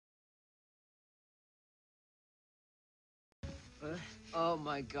Oh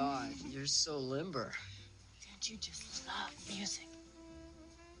my God, you're so limber. Don't you just love music?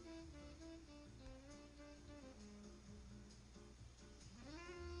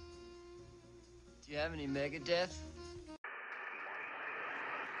 Do you have any Megadeth?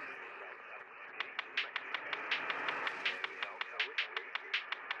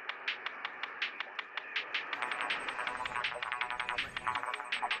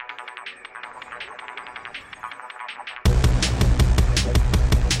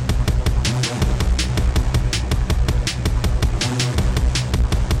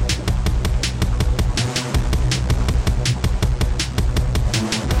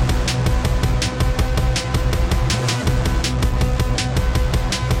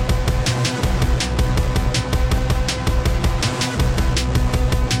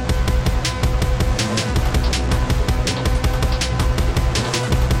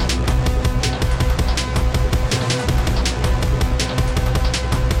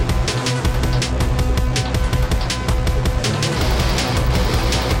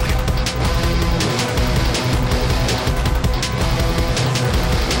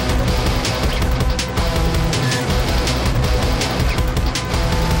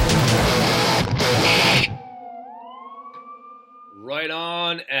 Right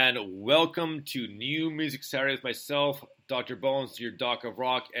on, and welcome to New Music Saturday with myself, Dr. Bones, your Doc of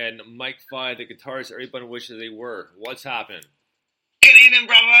Rock, and Mike Fi, the guitarist everyone wishes they were. What's happening? Good evening,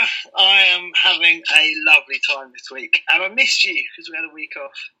 brother. I am having a lovely time this week, and I missed you because we had a week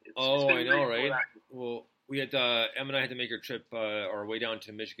off. It's been I know, really right? cool. Well, we had Em and I had to make our trip, our way down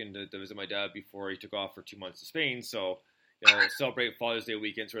to Michigan to visit my dad before he took off for 2 months to Spain. So, celebrate Father's Day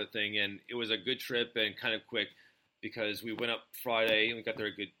weekend sort of thing, and it was a good trip and kind of quick. Because we went up Friday and we got there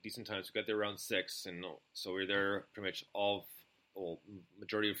at decent times. We got there around 6, and so we were there pretty much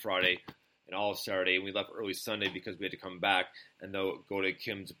majority of Friday and all of Saturday. And we left early Sunday because we had to come back and go to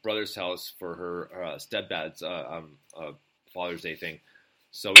Kim's brother's house for her stepdad's Father's Day thing.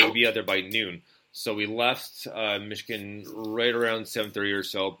 So we'd be out there by noon. So we left Michigan right around 7:30 or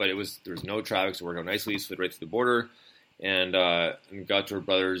so, but there was no traffic, so we worked out nicely. Slid right through the border and got to her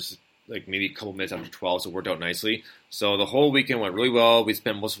brother's. Like maybe a couple minutes after 12, so it worked out nicely. So the whole weekend went really well. We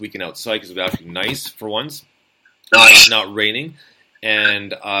spent most of the weekend outside because it was actually nice for once. Nice. Not raining.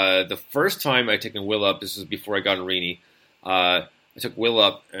 And the first time I taken Will up, this was before I got in Rainy, I took Will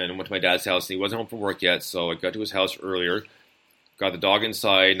up and went to my dad's house, and he wasn't home from work yet, so I got to his house earlier, got the dog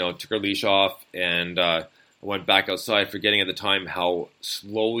inside, took her leash off, and I went back outside, forgetting at the time how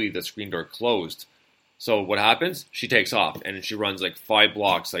slowly the screen door closed. So what happens? She takes off and she runs like 5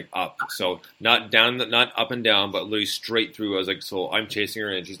 blocks like up. So not up and down, but literally straight through. I was like, so I'm chasing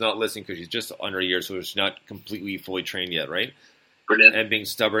her and she's not listening because she's just under a year, so she's not completely fully trained yet, right? Brilliant. And being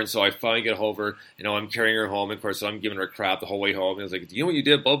stubborn, so I finally get hold of her. I'm carrying her home. Of course, so I'm giving her crap the whole way home. And I was like, do you know what you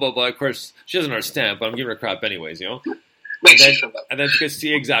did? Blah blah blah. Of course, she doesn't understand, but I'm giving her crap anyways, And then she gets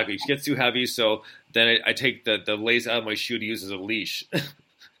exactly. She gets too heavy, so then I take the lace out of my shoe to use as a leash.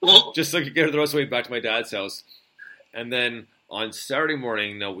 Just so I could get her the rest of the way back to my dad's house. And then on Saturday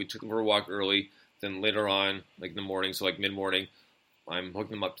morning, we took them for a walk early. Then later on, like in the morning, so like mid-morning, I'm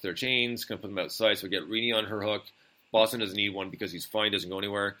hooking them up to their chains, going to put them outside. So I get Reenie on her hook. Boston doesn't need one because he's fine, doesn't go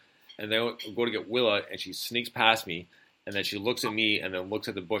anywhere. And then I go to get Willa, and she sneaks past me. And then she looks at me and then looks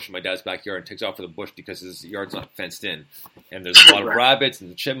at the bush in my dad's backyard and takes off for the bush because his yard's not fenced in. And there's a lot of rabbits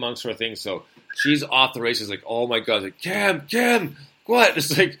and the chipmunks sort of thing. So she's off the races like, oh my God. Like, Kim, what?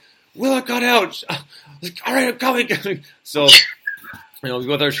 It's like, Willa got out. I was like, all right, I'm coming. So, we go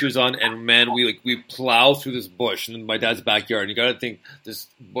with our shoes on, and man, we plow through this bush in my dad's backyard. And you got to think this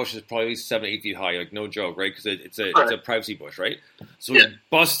bush is probably 7-8 feet high, like no joke, right? Because it's a privacy bush, right? So we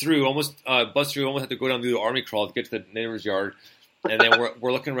bust through, almost had to go down through the army crawl to get to the neighbor's yard. And then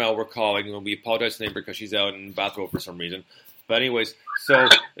we're looking around, we're calling, and we apologize to the neighbor because she's out in the bathrobe for some reason. But anyways, so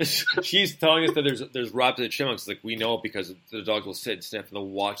she's telling us that there's rabbits and chipmunks. Like we know because the dogs will sit and sniff and they'll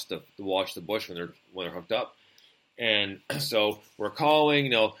watch the bush when they're hooked up. And so we're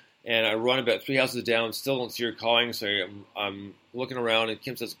calling, and I run about 3 houses down, still don't see her calling. So I'm looking around, and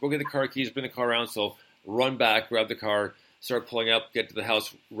Kim says, "Go get the car keys, bring the car around." So run back, grab the car, start pulling up, get to the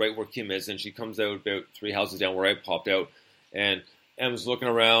house right where Kim is, and she comes out about 3 houses down where I popped out, and Em's looking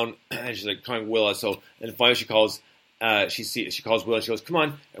around, and she's like calling Willa. So and finally she calls. She calls Will. She goes, "Come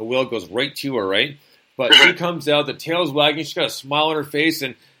on!" And Will goes right to her, right? But she comes out, the tail's wagging. She's got a smile on her face,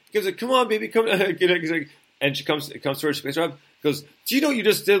 and he goes like, "Come on, baby, come." And she comes to her. She picks her up. Goes, "Do you know what you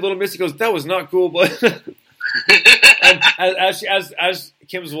just did, little miss?" He goes, "That was not cool, but." And as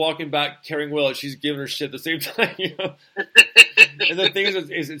Kim's walking back carrying Willa. She's giving her shit at the same time. And the thing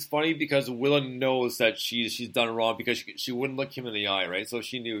is it's funny because Willa knows that she's done wrong because she wouldn't look him in the eye, right? So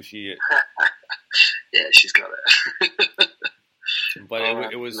she knew she. Yeah, she's got it. But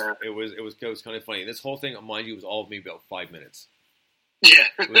it was kind of funny. This whole thing, mind you, was all maybe about 5 minutes. Yeah,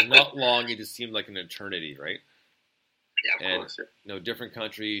 it was not long. It just seemed like an eternity, right? Yeah, of course. Yeah. Different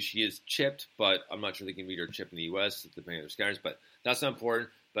countries. She is chipped, but I'm not sure they can read her chip in the U.S. depending on their scanners. But that's not important.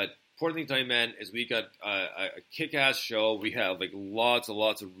 But important thing to tell you, man, is we got a kick-ass show. We have like lots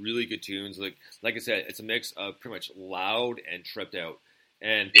of really good tunes. Like I said, it's a mix of pretty much loud and tripped out.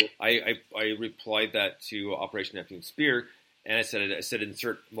 And I replied that to Operation Neptune Spear, and I said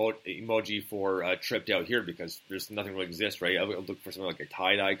insert emoji for tripped out here because there's nothing really exists, right? I would look for something like a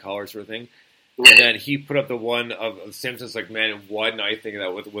tie-dye collar sort of thing. And then he put up the one of Simpsons, like, man, why didn't I think of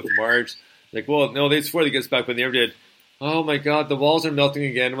that with Marge? Like, well, no, they swear they get back, but they never did. Oh my God, the walls are melting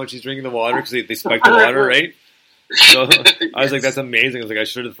again when she's drinking the water because they spiked the water, right? So I was like, that's amazing. I was like, I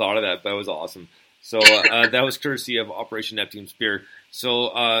should have thought of that, but it was awesome. So that was courtesy of Operation Neptune Spear.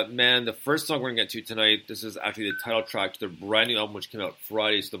 So, man, the first song we're going to get to tonight, this is actually the title track to their brand new album, which came out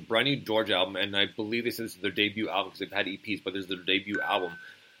Friday. It's the brand new Georgia album, and I believe they said this is their debut album because they've had EPs, but this is their debut album.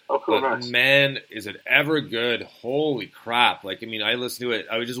 Oh, cool, but nice. Man, is it ever good. Holy crap. Like, I mean, I listened to it.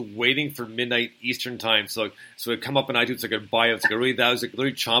 I was just waiting for midnight Eastern time. So it come up on iTunes, so I could buy it. I was like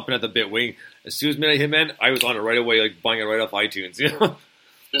literally chomping at the bit, waiting. As soon as midnight hit, man, I was on it right away, like buying it right off iTunes, you know?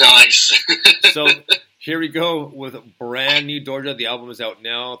 Nice. So here we go with brand new Georgia. The album is out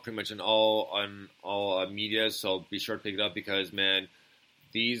now, pretty much on all media. So be sure to pick it up because, man,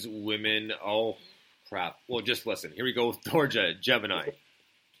 these women, oh crap. Well, just listen. Here we go with Georgia, Gemini.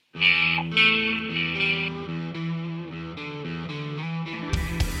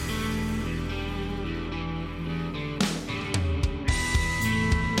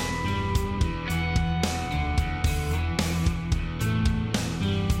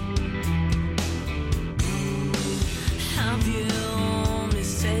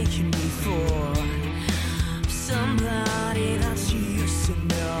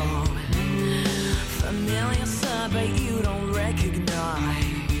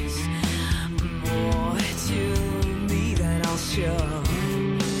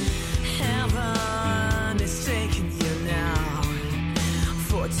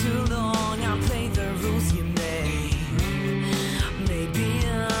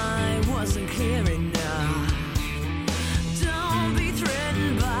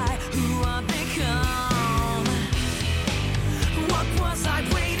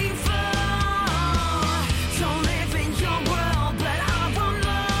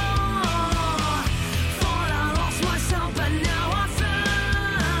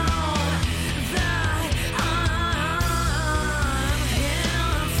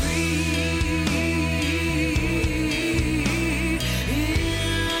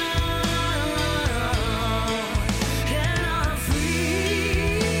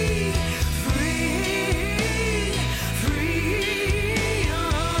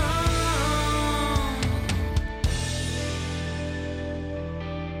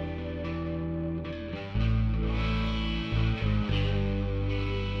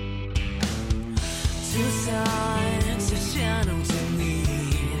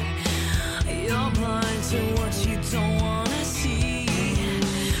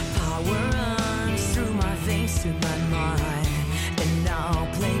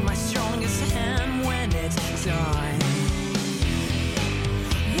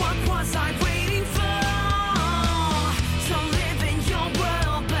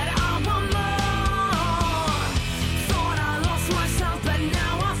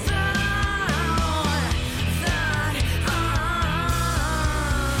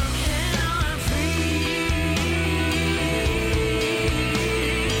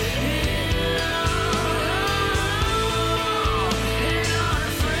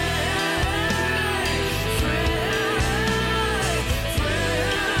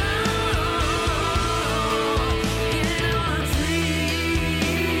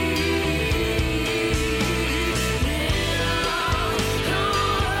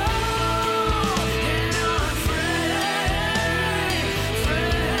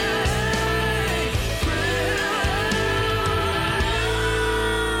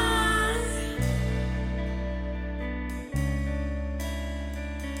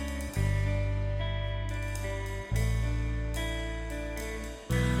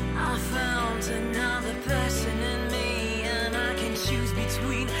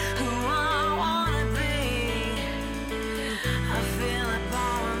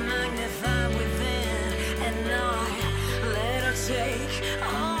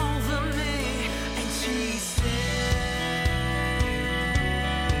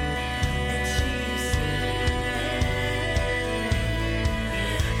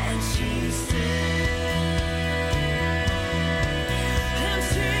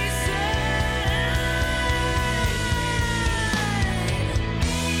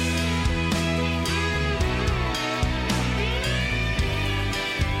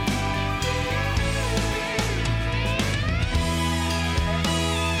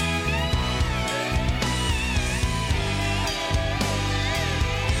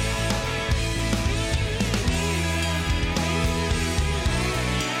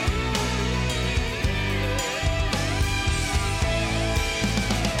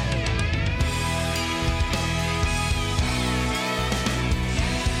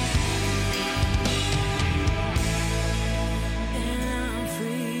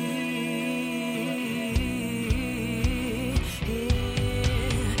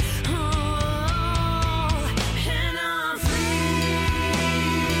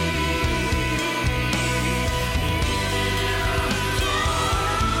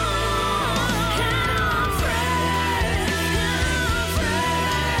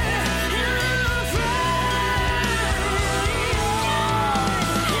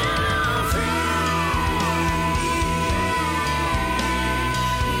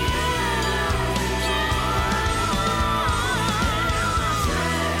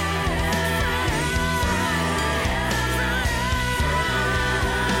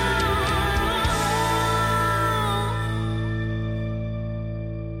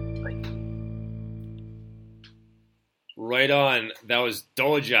 Right on. That was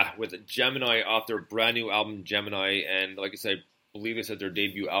Doja with Gemini off their brand new album Gemini, and like I said, I believe they said their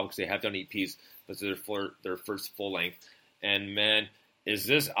debut album because they have done EPs, but it's their first full length. And man, is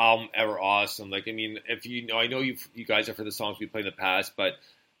this album ever awesome? Like, I mean, if you know, I know you guys have heard the songs we played in the past, but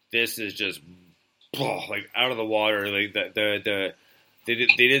this is just like out of the water. Like they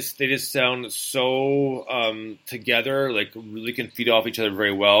just sound so together. Like really can feed off each other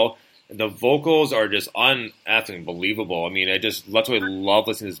very well. The vocals are just unbelievable. I mean, that's why I love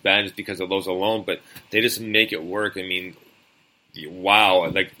listening to this band, just because of those alone. But they just make it work. I mean,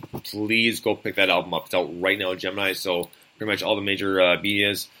 wow! Like, please go pick that album up. It's out right now, Gemini. So pretty much all the major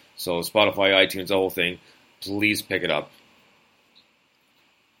medias, so Spotify, iTunes, the whole thing. Please pick it up.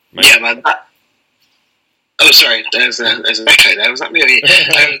 Yeah, man. Oh, sorry. There's an echo there. Was that me?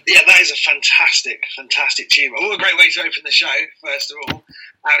 Yeah, that is a fantastic tune. What a great way to open the show, first of all.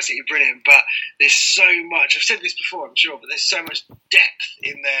 Absolutely brilliant. But there's so much. I've said this before, I'm sure, but there's so much depth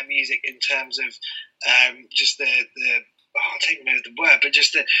in their music in terms of just the I don't even know the word, but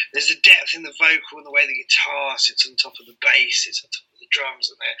just there's a depth in the vocal and the way the guitar sits on top of the bass, it's on top of the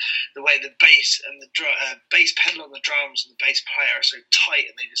drums, and the way the bass and the bass pedal on the drums and the bass player are so tight,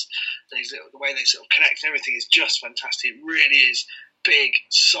 and the way they sort of connect and everything is just fantastic. It really is big,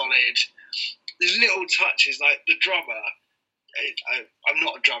 solid. There's little touches like the drummer. I'm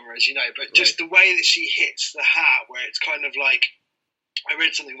not a drummer, as you know, but just the way that she hits the hat, where it's kind of like, I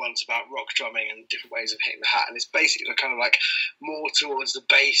read something once about rock drumming and different ways of hitting the hat, and it's basically kind of like more towards the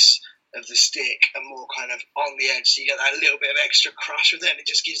base of the stick and more kind of on the edge, so you get that little bit of extra crush with it, and it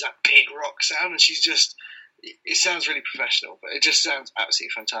just gives that big rock sound, and it sounds really professional, but it just sounds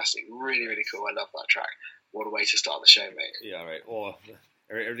absolutely fantastic. Really, really cool. I love that track. What a way to start the show, mate. Yeah, right. Well,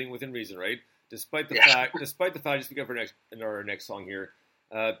 everything within reason, right? Despite the fact, just to go for our next song here,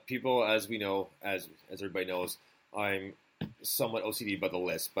 people, as we know, as everybody knows, I'm somewhat OCD about the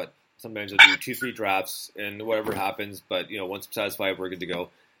list, but sometimes I'll do 2-3 drafts and whatever happens, but once I'm satisfied, we're good to go.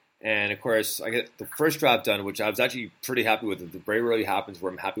 And of course, I get the first draft done, which I was actually pretty happy with. It very rarely happens where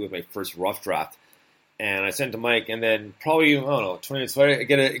I'm happy with my first rough draft. And I sent it to Mike, and then probably, 20 minutes later, I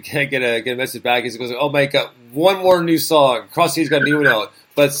get a message back. He goes, "Oh, Mike, got one more new song. Cross Seas got a new one out,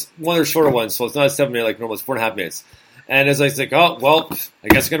 but it's one of their shorter ones, so it's not a 7 minute like normal. It's 4.5 minutes." And as I was like, "Oh, well, I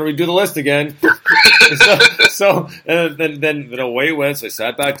guess I'm going to redo the list again." so and then away it went. So I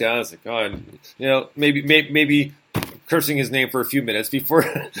sat back down. I was like, "Oh, maybe cursing his name for a few minutes before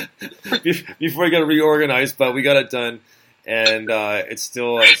I got reorganized." But we got it done. And it's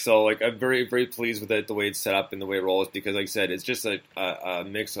still so like I'm very, very pleased with it, the way it's set up and the way it rolls, because like I said, it's just a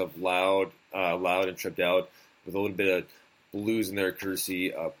mix of loud and tripped out with a little bit of blues in there,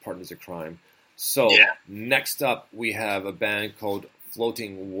 courtesy of Partners in Crime. So next up we have a band called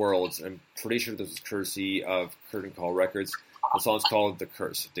Floating Worlds. I'm pretty sure this is courtesy of Curtain Call Records. The song's called The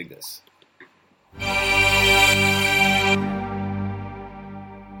Curse. Dig this.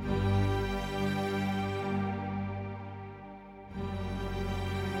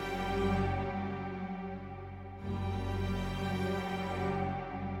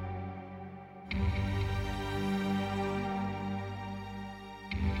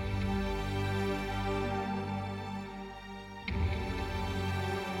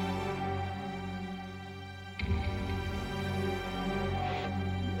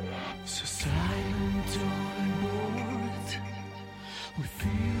 So silent on board, we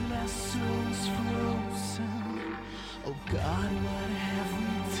feel our souls frozen. Oh God, what have we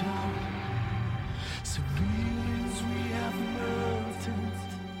done? So feelings we have murdered,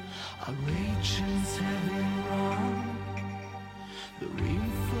 our agents have been wrong. The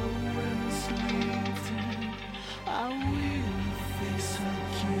influence lifted, I will face our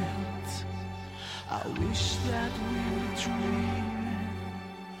guilt. I wish that we were dreaming.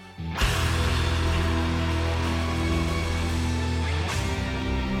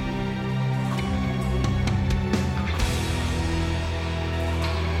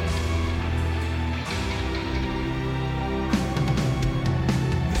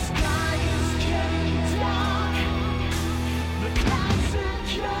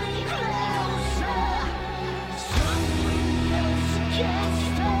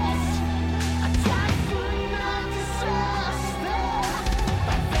 Against us, attack for non-disaster.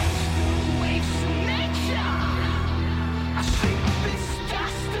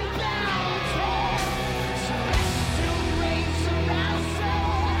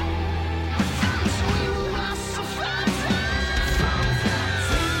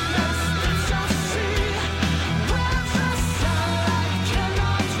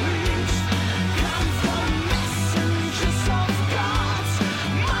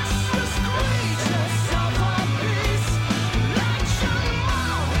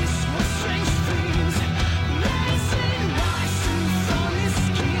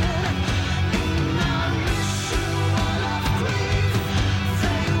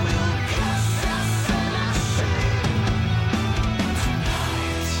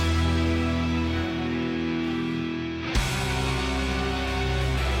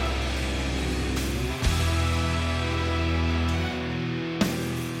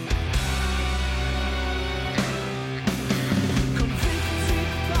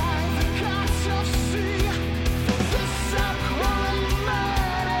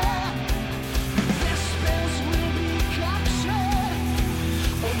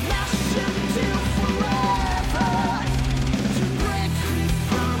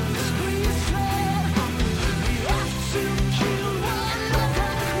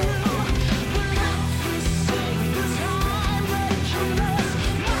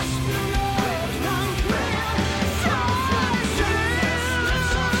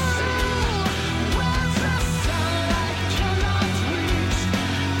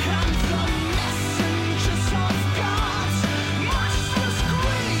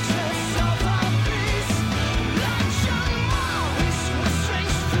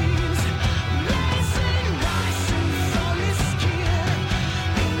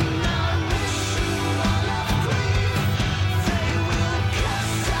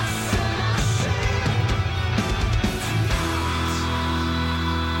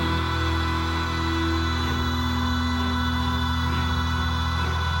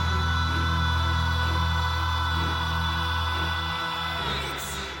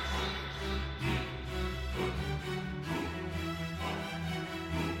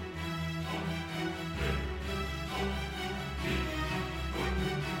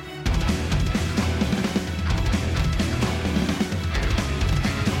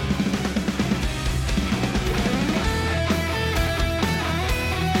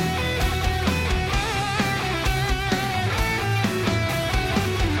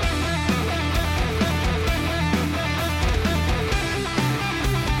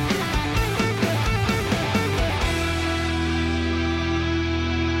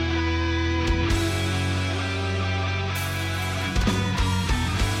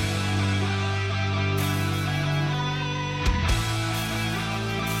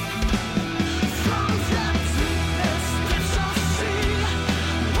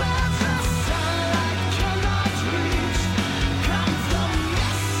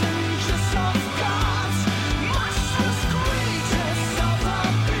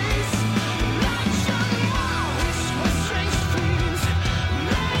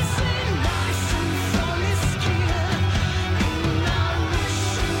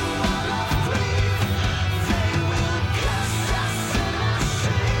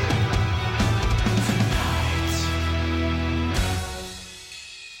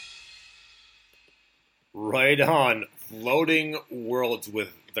 Right on. Floating Worlds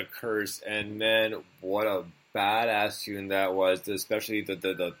with The Curse, and man, what a badass tune that was, especially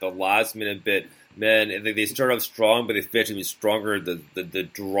the last minute bit. Man, they start off strong, but they finish even stronger. The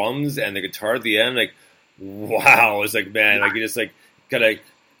drums and the guitar at the end, like, wow, it's like, man, like, you just like kind of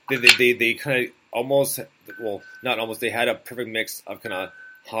they kind of almost, well, not almost, they had a perfect mix of kind of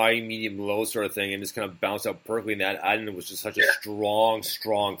high, medium, low sort of thing, and just kind of bounced out perfectly. And that ending was just such a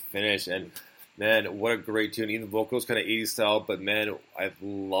strong finish. And man, what a great tune. Even the vocals kind of 80s style, but man, I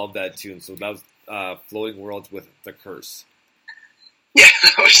love that tune. So that was Floating Worlds with The Curse. Yeah,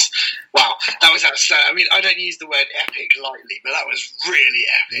 that was, wow, that was outstanding. I mean, I don't use the word epic lightly, but that was really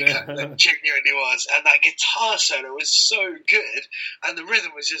epic. That genuinely was. And that guitar solo was so good. And the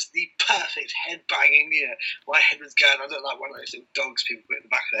rhythm was just the perfect head banging. You know, my head was going, I looked like one of those little dogs people put in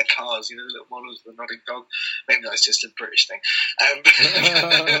the back of their cars, you know, the little models of the nodding dog. Maybe that's just a British thing.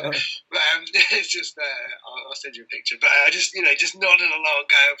 It's just, I'll send you a picture. But I just, you know, just nodding along,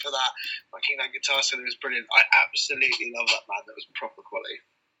 going for that. Fucking that guitar solo was brilliant. I absolutely love that, man. That was proper quality.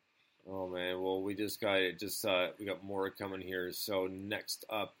 Oh man, well we got more coming here. So next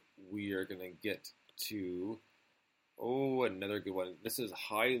up we are gonna get to another good one. This is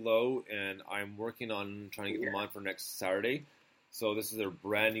High Low, and I'm working on trying to get them on for next Saturday. So this is their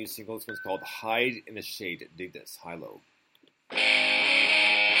brand new single. This one's called Hide in the Shade. Dig this, High Low.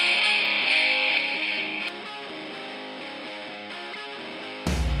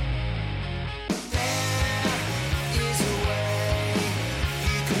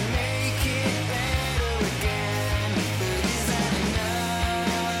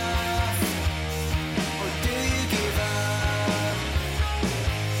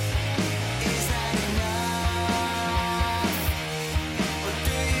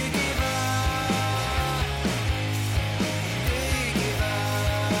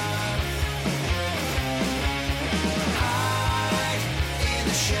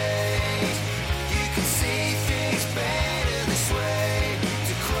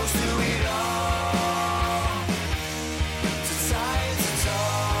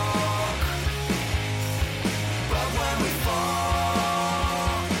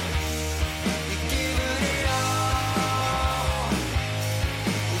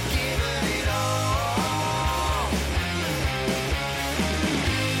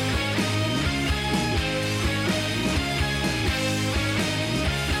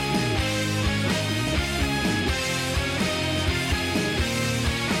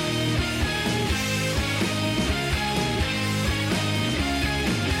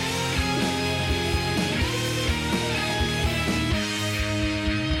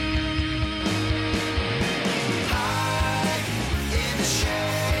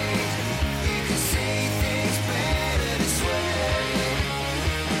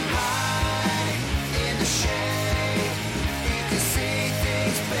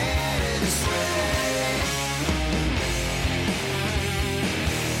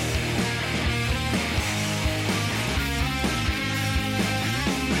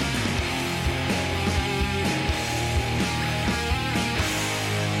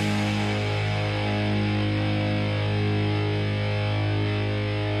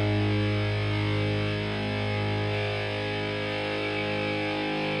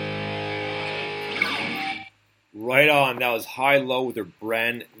 Right on. That was High Low with their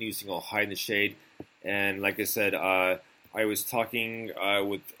brand new single, Hide in the Shade. And like I said, I was talking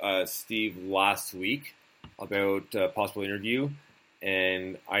with Steve last week about a possible interview,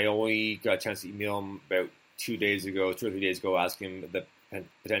 and I only got a chance to email him about 2 or 3 days ago, asking him that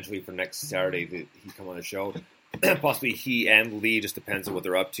potentially for next Saturday that he come on the show. Possibly he and Lee, just depends on what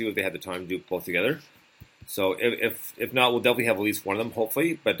they're up to, if they have the time to do both together. So if not, we'll definitely have at least one of them,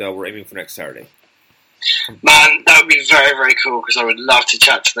 hopefully, but we're aiming for next Saturday. Man, that would be very, very cool, because I would love to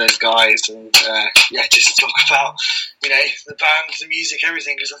chat to those guys and just talk about, you know, the bands, the music,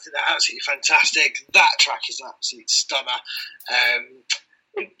 everything, because I think they're absolutely fantastic. That track is an absolute stunner.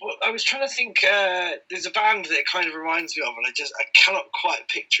 I was trying to think, there's a band that it kind of reminds me of, and I cannot quite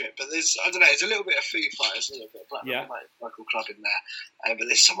picture it, but there's a little bit of Foo Fighters, a little bit of Black Michael Club in there, but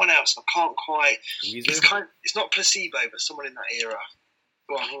there's someone else, I can't quite, it's not Placebo, but someone in that era.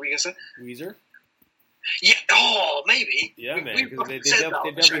 Go on, what were you going to say? Weezer? Yeah, maybe. Yeah, man, because they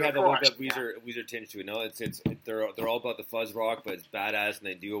definitely have the look up Weezer tinge to it. No, they're all about the fuzz rock, but it's badass, and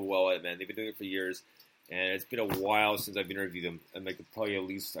they do it well. Man, they've been doing it for years, and it's been a while since I've interviewed them. And like probably at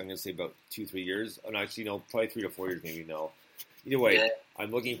least I'm going to say about 2-3 years. And actually, no, probably 3 to 4 years, maybe. No, either way,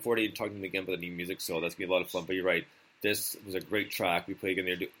 I'm looking forward to talking to them again about the new music. So that's gonna be a lot of fun. But you're right, this was a great track. We played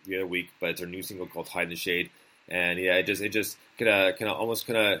again the other week, but it's our new single called "Hide in the Shade," and yeah, it just kind of almost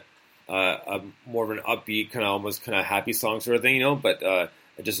kind of. more of an upbeat, kind of almost kind of happy song sort of thing, you know. But I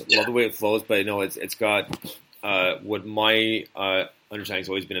just love the way it flows. But it's got what my understanding has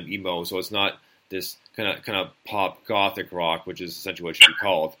always been of emo, so it's not this kind of pop gothic rock, which is essentially what it should be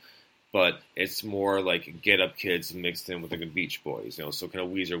called. But it's more like Get Up Kids mixed in with like the Beach Boys, you know. So kind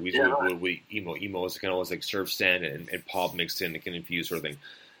of Weezer would emo is kind of like surf stand and pop mixed in, and can infuse sort of thing.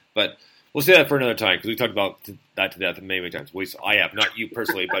 But we'll say that for another time because we talked about that to death many times. At least I have, not you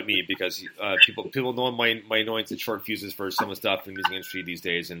personally, but me, because people know my annoyance and short fuses for some of the stuff in the music industry these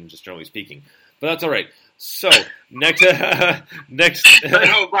days, and just generally speaking. But that's all right. So next. Don't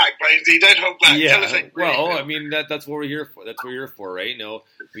hold back, Brainsy. Don't hold back. Yeah. Well, I mean that's what we're here for. That's what we're here for, right? You know,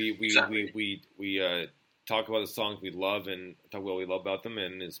 we talk about the songs we love and talk what we love about them,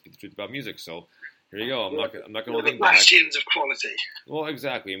 and speak the truth about music. So here you go. I'm not going to hold back. Bastions of quality. Well,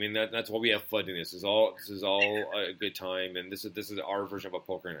 exactly. I mean that's why we have fun in this. This is all a good time, and this is our version of a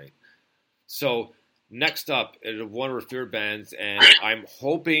poker night. So. Next up is one of our favorite bands, and I'm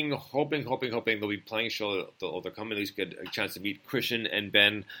hoping they'll be playing a show. They'll come at least get a chance to meet Christian and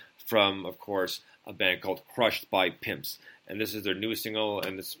Ben from, of course, a band called Crushed by Pimps. And this is their newest single,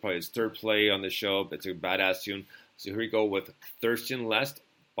 and this is probably its third play on the show. It's a badass tune. So here we go with Thurston Lest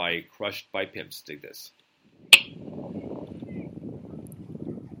by Crushed by Pimps. Dig this.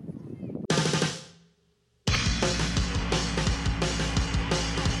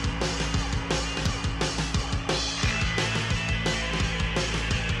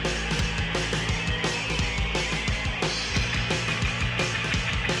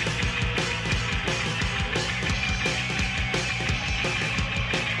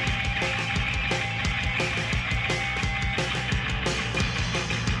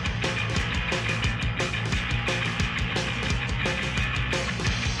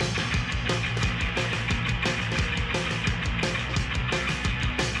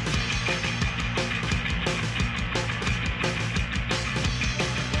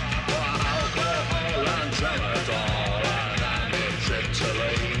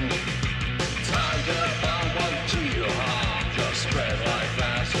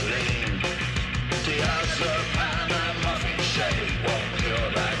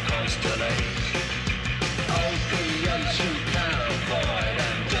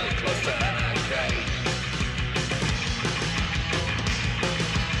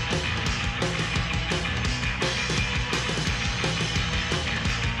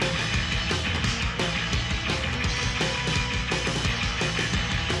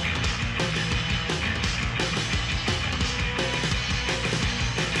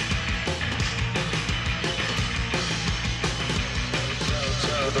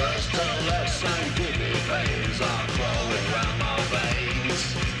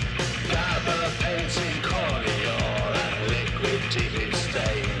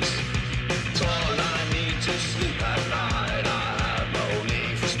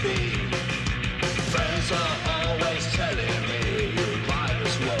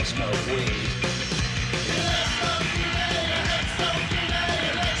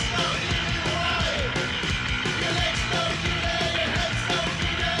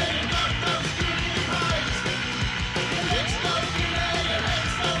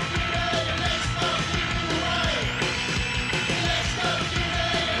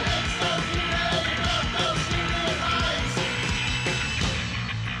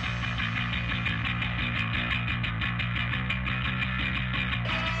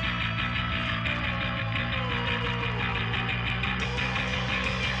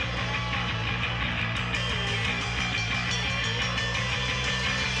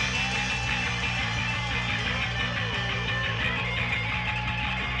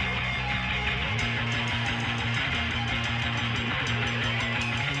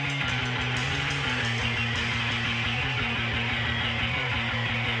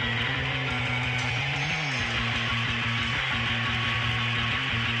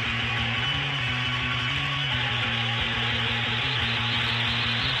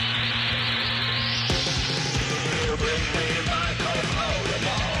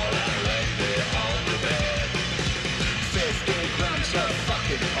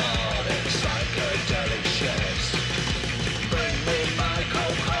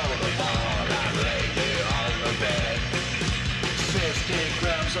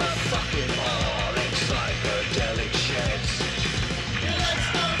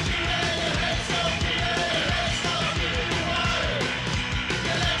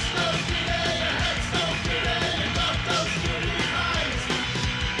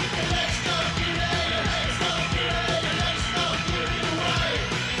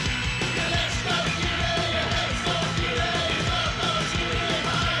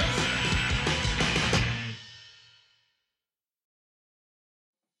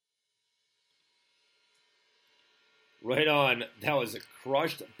 Right on. That was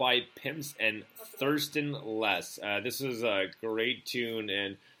Crushed by Pimps and Thurston Less. This was a great tune,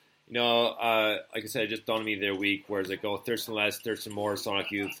 and like I said, it just dawned on me the other week, where it's like, oh, Thurston Less, Thurston Moore,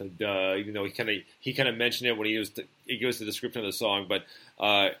 Sonic Youth, and even though he kind of mentioned it when he gives the description of the song, but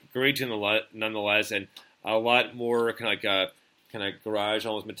great tune nonetheless, and a lot more kind of garage,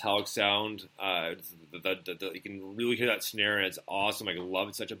 almost metallic sound. You can really hear that snare, and it's awesome. I love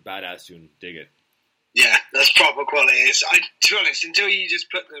it. Such a badass tune. Dig it. Yeah, that's proper quality. To be honest, until you just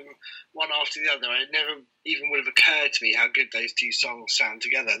put them one after the other, it never even would have occurred to me how good those two songs sound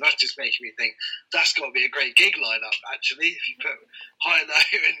together. And that's just making me think that's got to be a great gig lineup, actually. If you put High and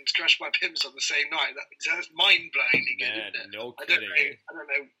Low and Crushed by Pimps on the same night, that's mind-blowingly good, isn't it? No kidding. I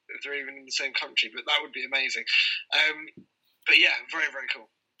don't know if they're even in the same country, but that would be amazing. But yeah, very, very cool.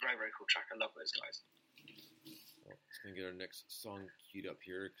 Very, very cool track. I love those guys. Going to get our next song queued up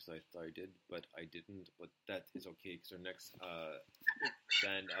here because I thought I did, but I didn't. But that is okay because our next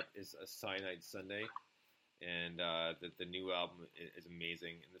band up is a Cyanide Sunday, and the new album is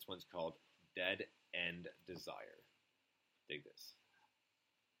amazing. And this one's called Dead End Desire. Dig this.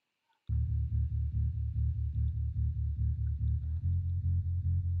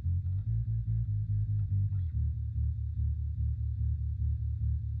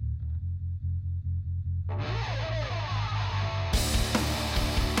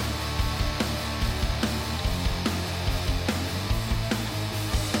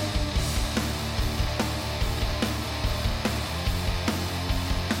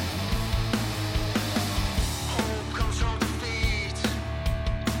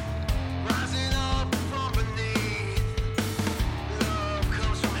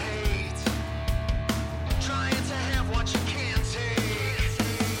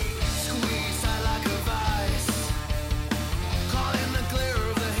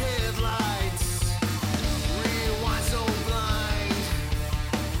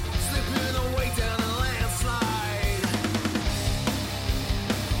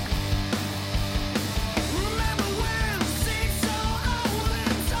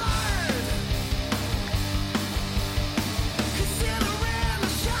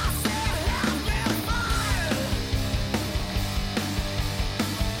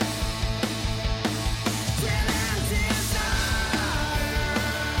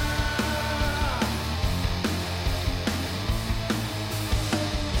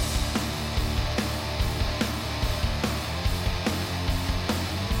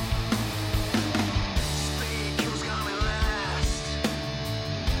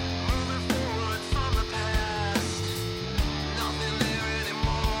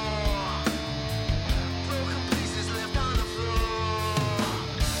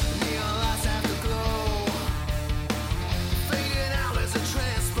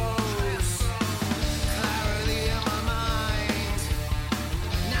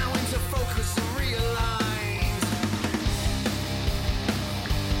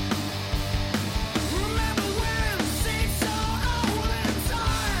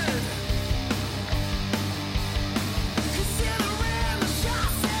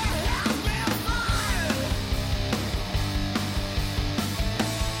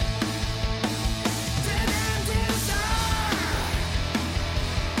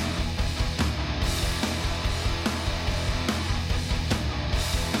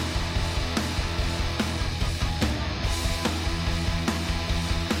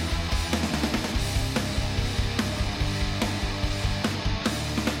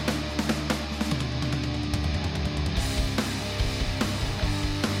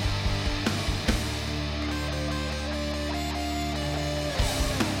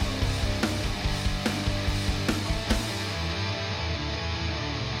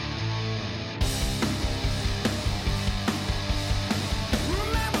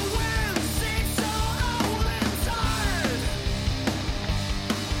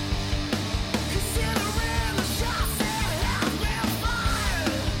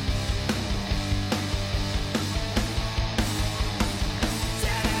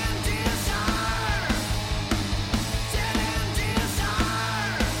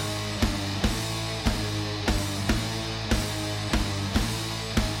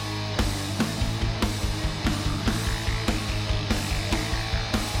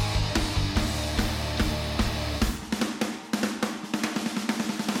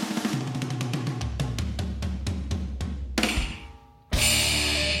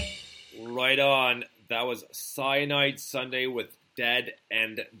 Right on. That was Cyanide Sunday with Dead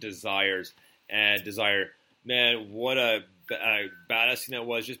End Desires. And Desire, man, what a badass thing that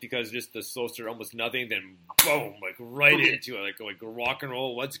was, just because just the slow start, almost nothing, then boom, like right into it, like rock and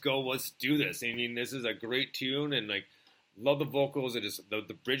roll. Let's go, let's do this. I mean, this is a great tune, and like love the vocals. It just the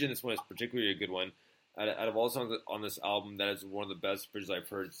bridge in this one is particularly a good one. Out of all songs on this album, that is one of the best bridges I've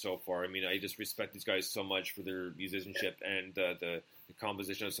heard so far. I mean, I just respect these guys so much for their musicianship and the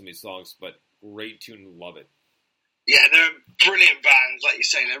composition of some of these songs. But great tune, love it. Yeah, they're brilliant bands, like you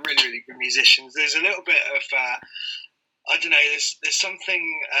say. They're really, really good musicians. There's a little bit of, I don't know, there's something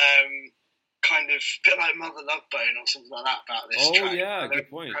kind of a bit like Mother Love Bone or something like that about this track. Oh, yeah, good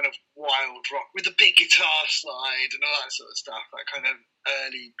point. Kind of wild rock with the big guitar slide and all that sort of stuff, that kind of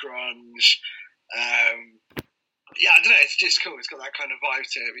early grunge. Yeah, I don't know, it's just cool. It's got that kind of vibe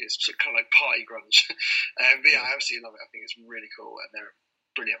to it. It's kind of like party grunge. But yeah, I absolutely love it. I think it's really cool, and they're a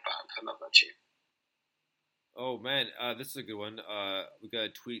brilliant band. I love that tune. Oh man, this is a good one. We got a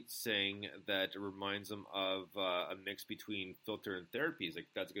tweet saying that it reminds them of a mix between Filter and Therapy. Like,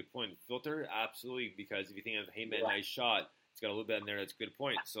 that's a good point. Filter, absolutely, because if you think of Hey Man, Nice Shot, it's got a little bit in there. That's a good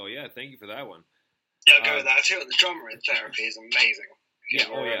point. So yeah, thank you for that one. Yeah, I'll go with that too. The drummer in Therapy is amazing. Yeah,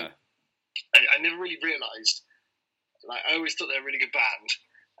 oh yeah. I never really realised. Like, I always thought they were a really good band,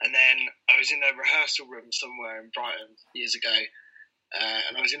 and then I was in a rehearsal room somewhere in Brighton years ago.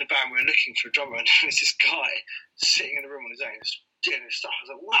 And I was in a band, we were looking for a drummer, and there was this guy sitting in the room on his own, just doing his stuff. I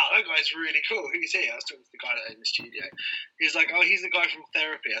was like, wow, that guy's really cool. Who's he? I was talking to the guy in the studio. He was like, oh, he's the guy from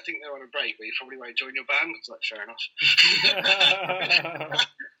Therapy. I think they're on a break, but you probably won't join your band. I was like, fair enough.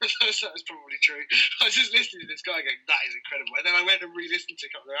 So that's probably true. I was just listening to this guy going, that is incredible. And then I went and re-listened to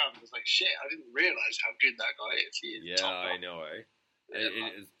a couple of their albums. I was like, shit, I didn't realise how good that guy is. He is top I know, eh?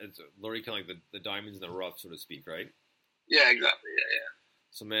 It's literally kind of like the diamonds in the rough, so to speak, right? Yeah, exactly. Yeah.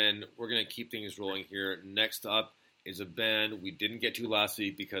 So, man, we're going to keep things rolling here. Next up is a band we didn't get to last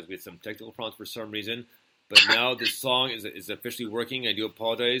week because we had some technical problems for some reason. But now this song is officially working. I do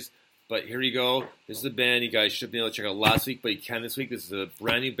apologize. But here you go. This is a band you guys should be able to check out last week, but you can this week. This is a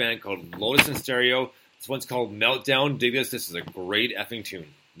brand new band called Lotus in Stereo. This one's called Meltdown. Dig this. This is a great effing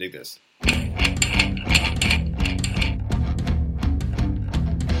tune. Dig this.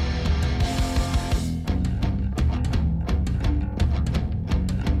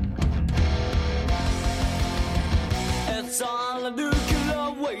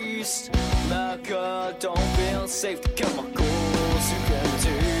 America don't feel safe. The chemicals you can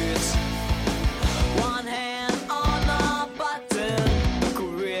taste. One hand on the button.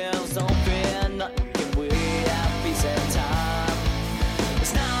 Koreans don't fear nothing. Can we have peace and time?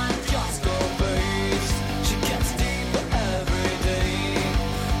 It's not just go based. She gets deeper every day.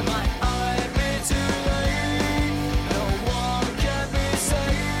 It might already be too late. No one can be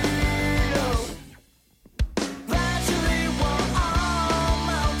saved. No. Gradually we'll all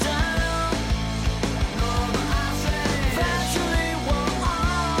melt down. Eventually we'll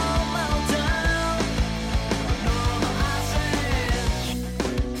all melt down.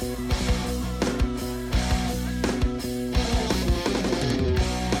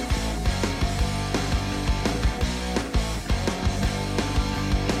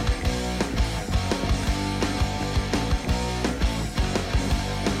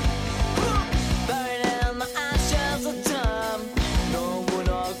 Buried in the ashes of time, no more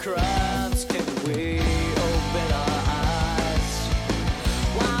no crimes. Can we open our eyes?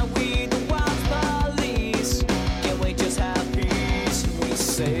 Why we the world's police? Can we just have peace? We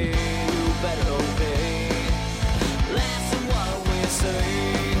say you better obey. Listen what we say.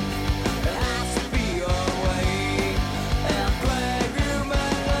 It has to be your way. And pray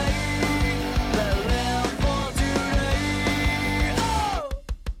humanly. Let live for today. Oh!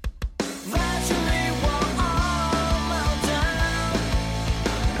 Eventually we'll all melt down.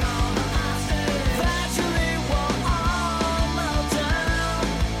 Eventually we'll all melt down.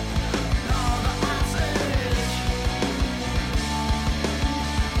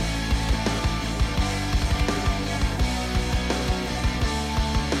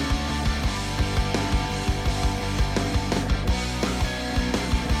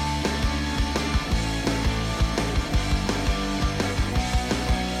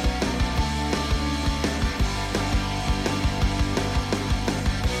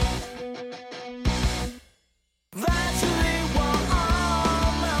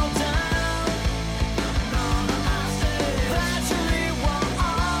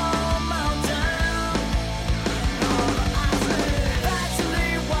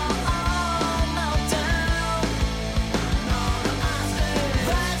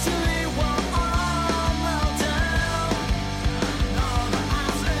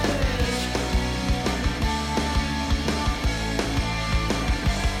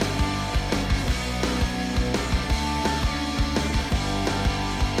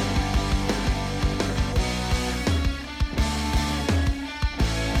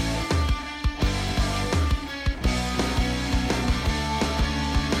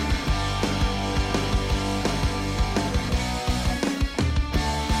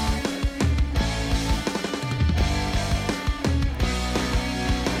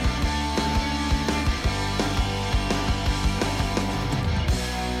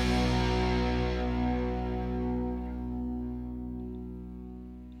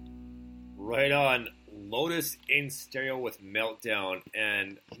 Right on. Lotus in stereo with Meltdown.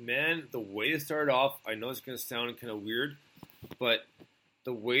 And man, the way they started off, I know it's going to sound kind of weird, but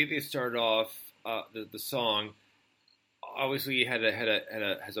the way they started off the song, obviously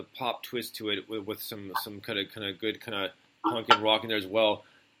has a pop twist to it with some kind of good kind of punk and rock in there as well.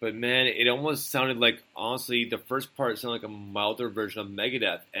 But man, it almost sounded like, honestly, the first part sounded like a milder version of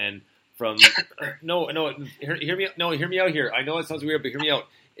Megadeth. And from no, hear me out here. I know it sounds weird, but hear me out.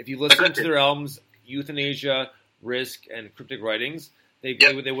 If you listen to their albums, Euthanasia, Risk, and Cryptic Writings, they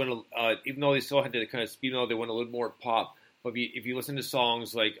went even though they still had the kind of speed metal, they went a little more pop. But if you listen to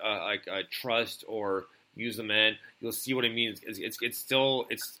songs like Trust or Use the Man, you'll see what I mean.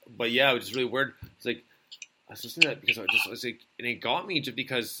 But yeah, it was just really weird. It's like I was listening to that because and it got me just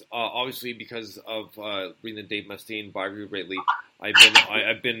because obviously because of reading the Dave Mustaine biography lately.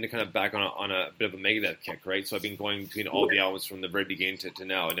 I've been kind of back on a bit of a Megadeth kick, right? So I've been going between all the albums from the very beginning to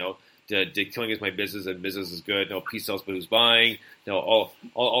now. You know, Killing Is My Business and Business Is Good. No, Peace Sells But Who's Buying. No,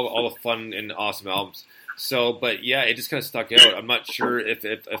 all the fun and awesome albums. So, but yeah, it just kind of stuck out. I'm not sure if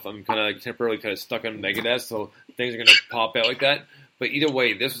I'm kind of temporarily kind of stuck on Megadeth, so things are going to pop out like that. But either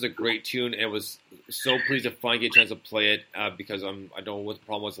way, this was a great tune, and I was so pleased to finally get a chance to play it because I don't know what the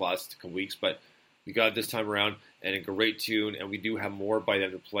problem was the last couple weeks, but we got it this time around, and a great tune, and we do have more by them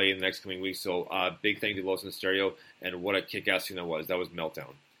to play in the next coming weeks. So, big thank you to Lotus in Stereo, and what a kick-ass tune that was. That was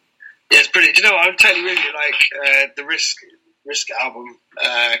Meltdown. Yeah, it's brilliant. Do you know what? I'm totally really like the Risk album.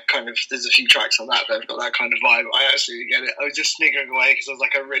 Kind of, there's a few tracks on that have got that kind of vibe. I absolutely get it. I was just sniggering away because I was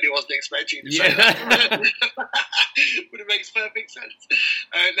like, I really wasn't expecting you to say that. But it makes perfect sense.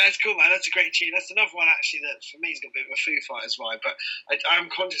 That's cool, man. That's a great tune. That's another one actually that for me has got a bit of a Foo Fighters vibe. But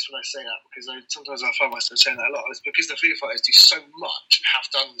I'm conscious when I say that because sometimes I find myself saying that a lot. It's because the Foo Fighters do so much and have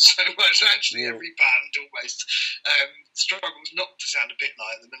done so much. Actually, every band almost struggles not to sound a bit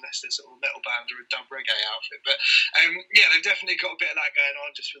like them unless they're sort of a metal band or a dub reggae outfit. But yeah, they've definitely got a bit of that going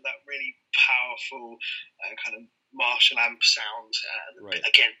on, just with that really powerful kind of Marshall amp sound. Right.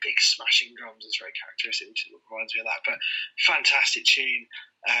 Again, big smashing drums is very characteristic, which is what reminds me of that. But fantastic tune.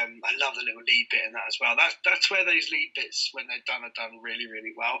 I love the little lead bit in that as well. That's where those lead bits, when they're done, are done really,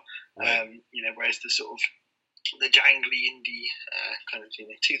 really well. Right. Whereas the sort of the jangly indie kind of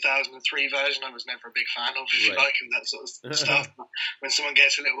 2003 version, I was never a big fan of, if you like, and that sort of stuff. When someone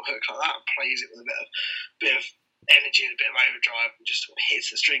gets a little hook like that and plays it with a bit of energy and a bit of overdrive and just sort of hits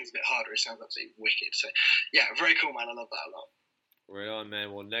the strings a bit harder, it sounds absolutely wicked. So yeah, very cool, man. I love that a lot. Right on,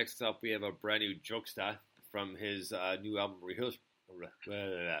 man. Well, next up we have a brand new Juxta from his new album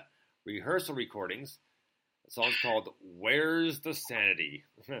Rehearsal Recordings. The song's called Where's the Sanity?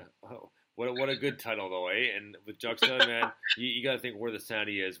 Oh, what a good title though, eh? And with Juxta, man, you gotta think where the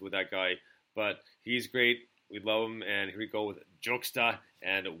sanity is with that guy. But he's great. We love him, and here we go with Juxta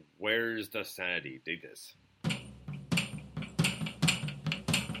and Where's the Sanity? Dig this.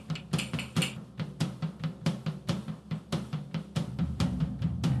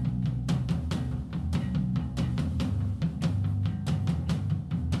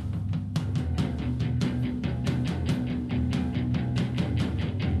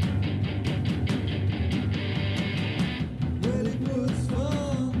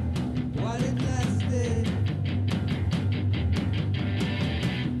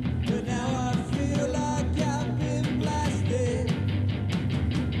 But now I feel like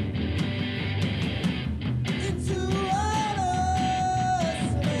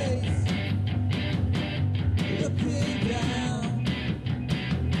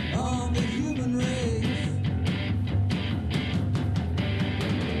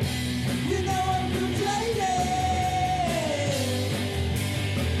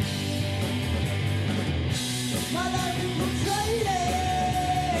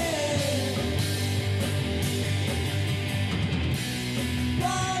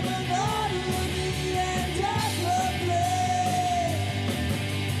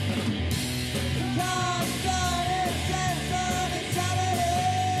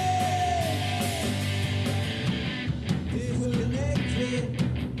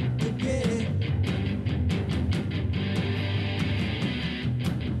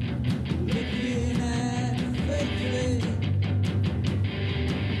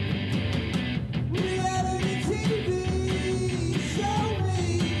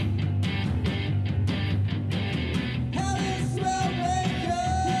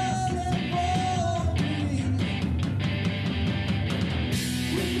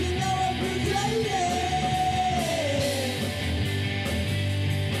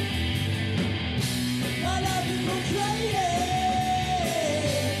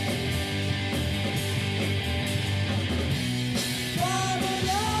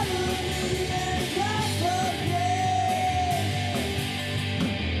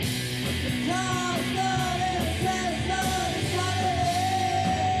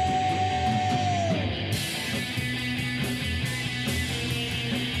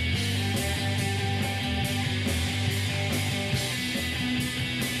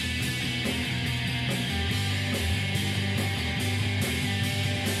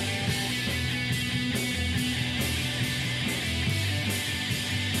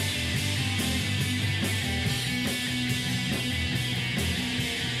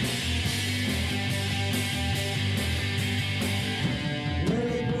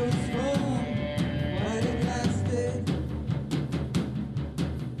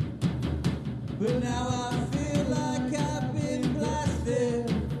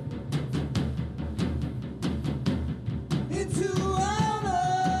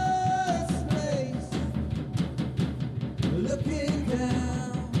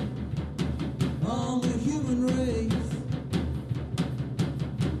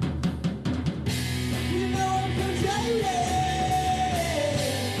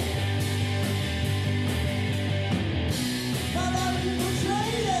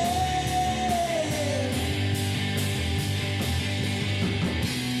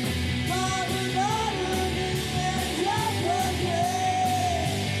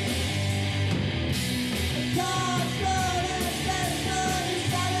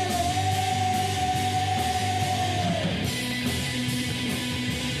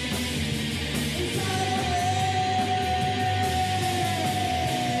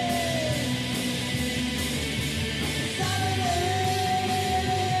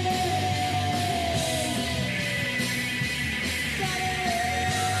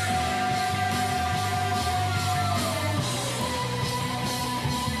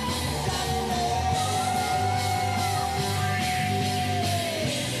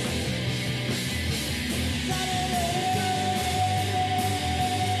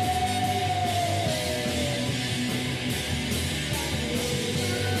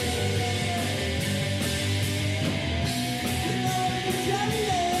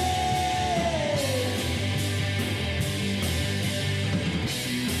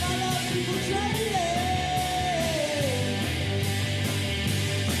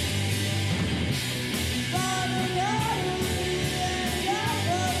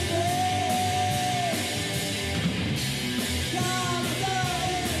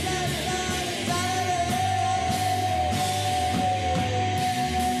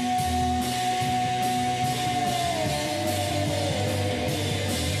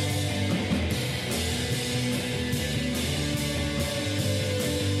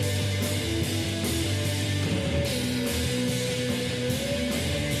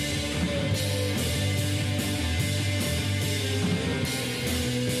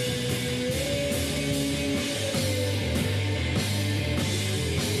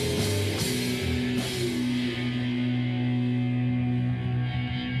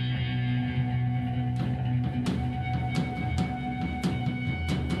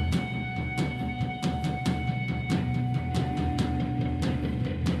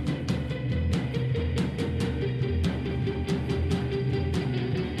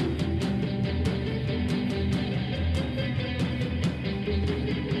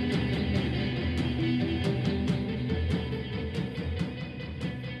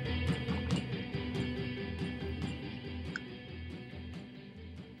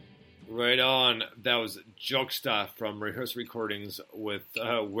Right on. That was Juxta from Rehearsal Recordings with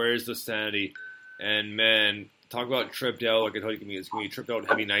Where's the Sanity? And man, talk about tripped out. Like I told you, it's going to be tripped out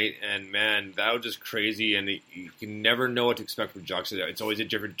heavy night. And man, that was just crazy. And you can never know what to expect from Juxta. It's always a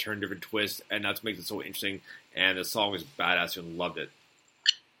different turn, different twist. And that's what makes it so interesting. And the song was badass and loved it.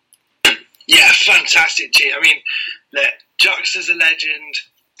 Yeah, fantastic, G. I mean, look, Juxta's a legend.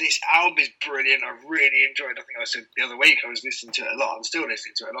 This album is brilliant. I really enjoyed it. I think I said the other week I was listening to it a lot. I'm still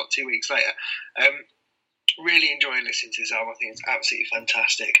listening to it a lot 2 weeks later. Really enjoying listening to this album. I think it's absolutely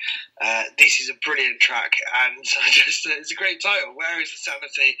fantastic. This is a brilliant track, and it's a great title. Where is the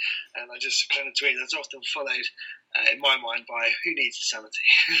sanity? And I just kind of tweet that's often followed in my mind by who needs the sanity?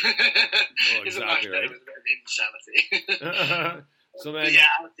 Well, It's exactly, a much better right? with a bit of insanity. So man, But yeah,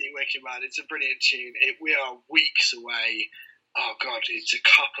 absolutely wicked, man. It's a brilliant tune. We are weeks away. Oh God, it's a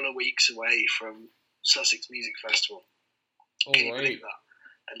couple of weeks away from Sussex Music Festival. Can you believe that?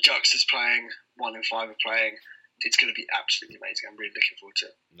 And Juxta's playing, 1 in 5 are playing. It's going to be absolutely amazing. I'm really looking forward to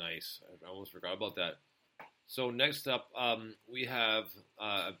it. nice. I almost forgot about that. So next up, we have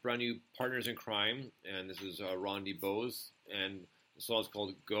a brand new Partners in Crime, and this is Rondi Bose, and the song is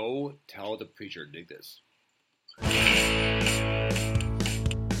called Go Tell the Preacher. Dig this.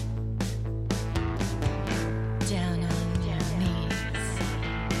 Down on your knees,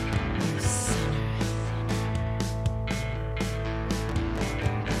 you sinner.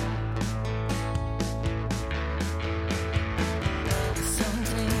 Some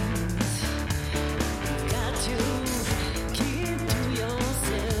things you got to keep to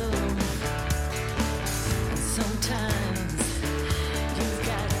yourself. Sometimes you've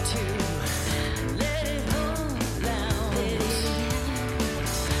got to let it all out.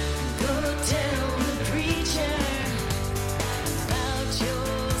 Go tell the preacher about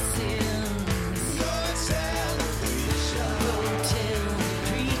your sins. Go tell the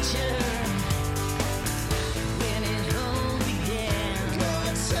preacher when it all began.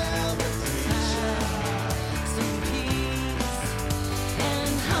 Some peace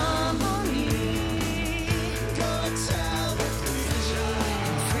and harmony.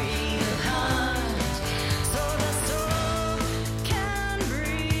 Free your heart so the soul can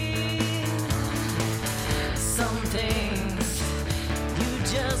breathe. Some things you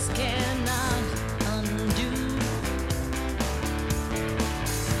just cannot undo.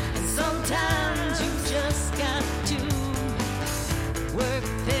 And sometimes you just got to work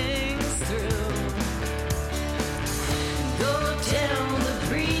things through. Go tell the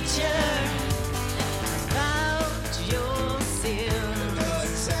preacher about your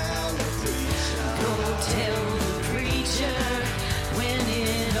sins. Go tell the preacher when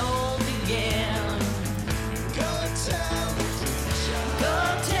it all began. Go tell the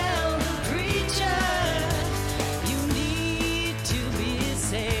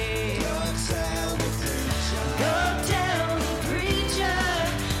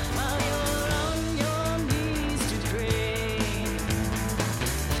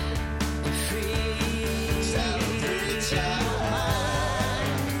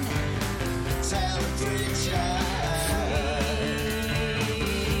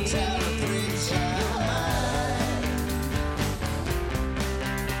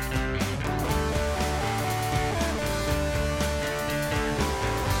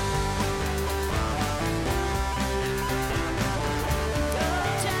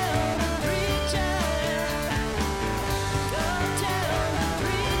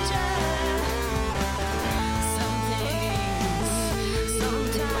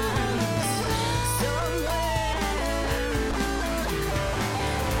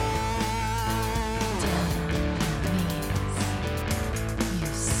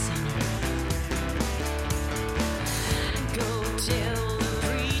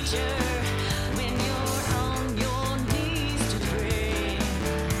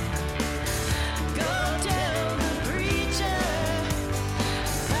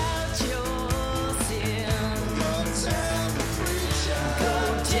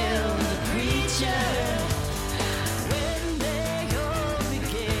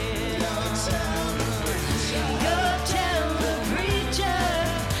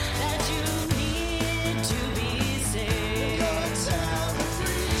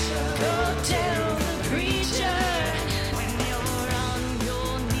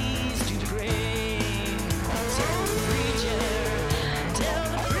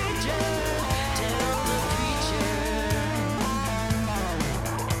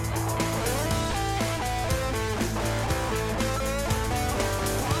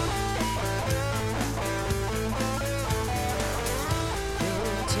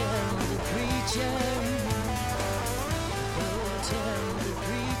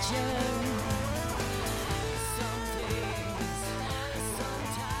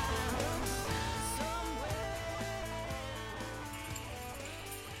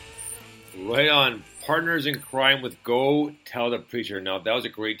Right on. Partners in Crime with Go Tell the Preacher. Now, that was a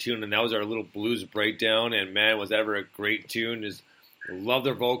great tune, and that was our little blues breakdown, and man, was that ever a great tune. Just love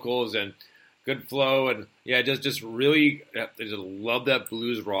their vocals and good flow, and yeah, just really, I just love that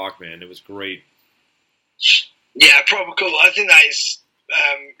blues rock, man. It was great. Yeah, proper cool. I think that is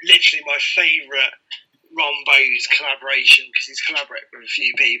literally my favourite Ron Bowes collaboration, because he's collaborated with a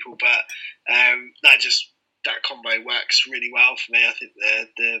few people, but that combo works really well for me. I think the I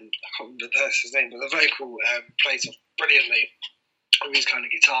can't remember the person's name, but the vocal plays off brilliantly with his kind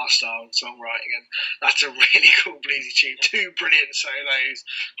of guitar style and songwriting, and that's a really cool bluesy tune. 2 brilliant solos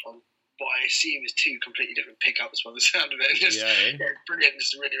on what I assume is 2 completely different pickups by the sound of it. Just brilliant,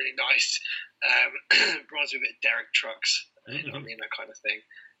 just really, really nice. Reminds me a bit of Derek Trucks, you know what I mean, that kind of thing.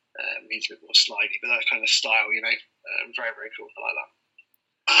 He's a bit more slidey, but that kind of style, you know, very, very cool. I like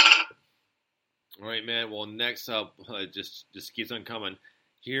that. All right, man. Well, next up, just keeps on coming.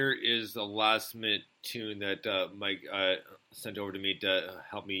 Here is the last minute tune that Mike sent over to me to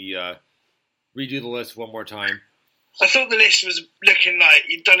help me redo the list one more time. I thought the list was looking like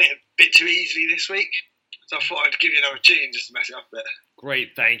you'd done it a bit too easily this week, so I thought I'd give you another tune just to mess it up a bit.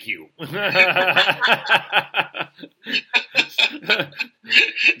 Great, thank you. No,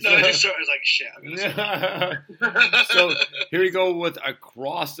 I just thought it was like, shit. So here we go with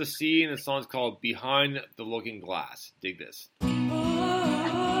Across the Sea, and the song's called Behind the Looking Glass. Dig this.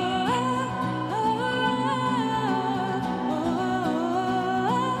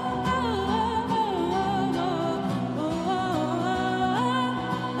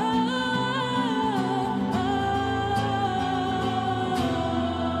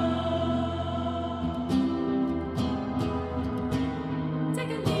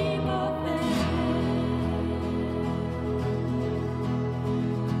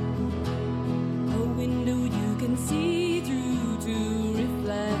 See through to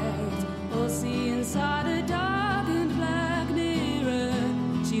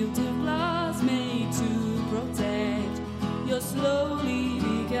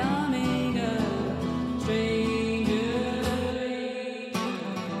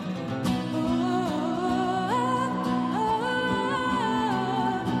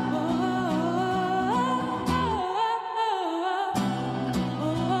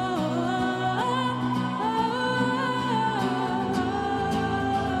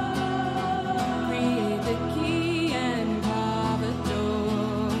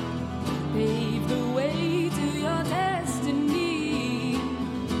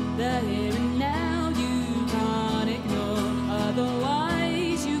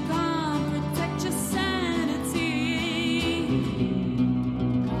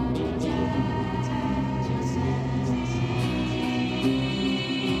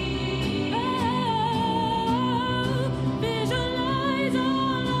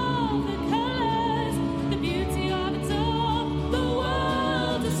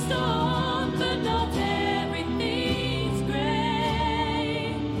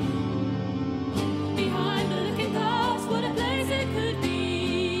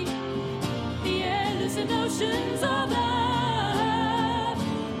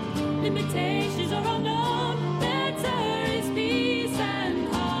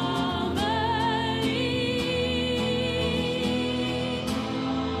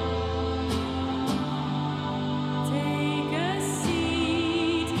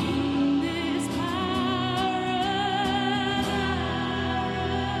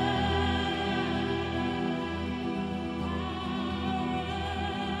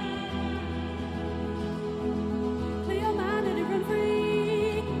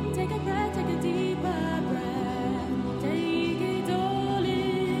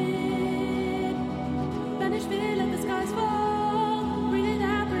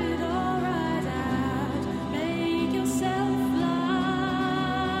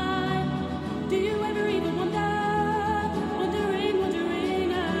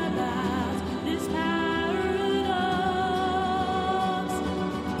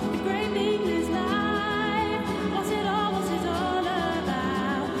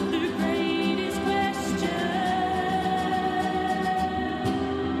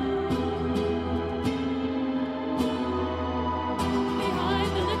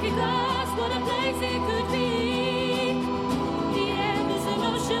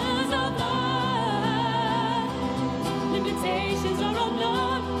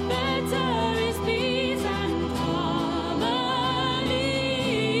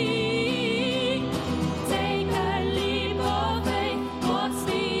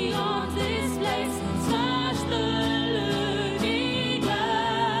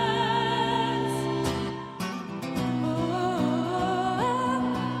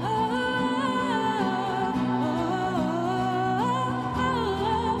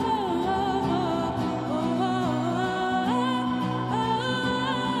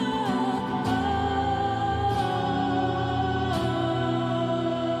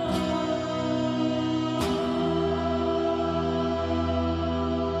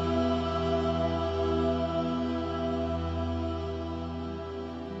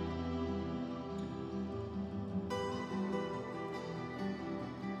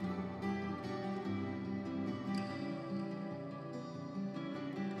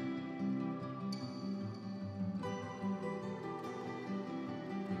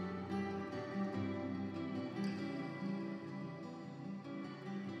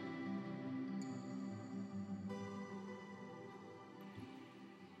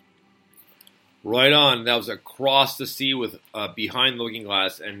Right on. That was Across the Sea with Behind the Looking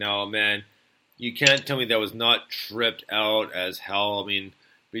Glass. And now, man, you can't tell me that was not tripped out as hell. I mean,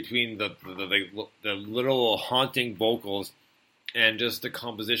 between the little haunting vocals and just the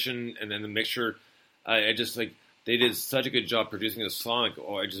composition and then the mixture, I just like they did such a good job producing this song. Like,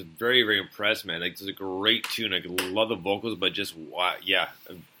 oh, I'm just very, very impressed, man. Like, this is a great tune. I love the vocals, but just wow, yeah,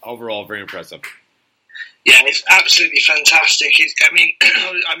 overall very impressive. Yeah, it's absolutely fantastic. I mean,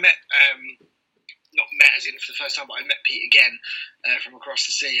 I met. Not met as in for the first time, but I met Pete again from Across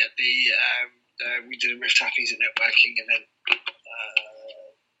the Sea at the we did a Rift Happies at networking event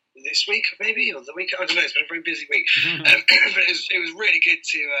this week, maybe, or the week. I don't know. It's been a very busy week, but it was really good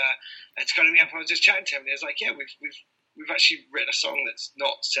to kind of meet up. I was just chatting to him, and he was like, "Yeah, we've actually written a song that's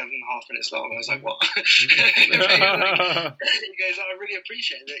not 7.5 minutes long." I was like, "What?" He goes, "I really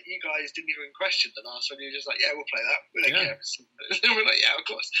appreciate that you guys didn't even question the last one. You were just like, yeah, we'll play that. We don't care." And we're like, "Yeah, of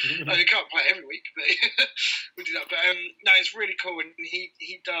course. I mean, we can't play it every week, but we'll do that." But no, it's really cool, and he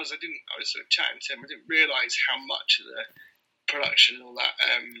does. I was sort of chatting to him. I didn't realise how much of the production and all that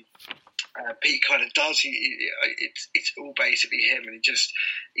Pete kind of does. It's all basically him, and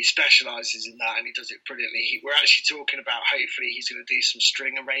he specialises in that, and he does it brilliantly. We're actually talking about hopefully he's going to do some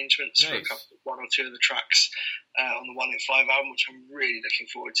string arrangements for one or two of the tracks on the 1 in 5 album, which I'm really looking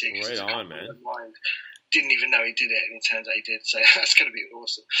forward to. Right on, man. Didn't even know he did it, and it turns out he did. So that's going to be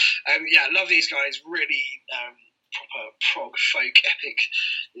awesome. Yeah, I love these guys. Really. Proper prog folk epic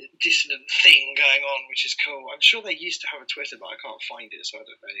dissonant thing going on, which is cool. I'm sure they used to have a Twitter, but I can't find it, so I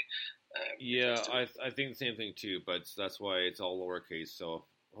don't know. I think the same thing too, but that's why it's all lowercase. So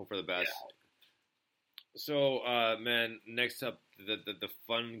hope for the best. Yeah. So man, next up the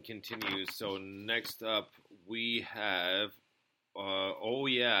fun continues. So next up we have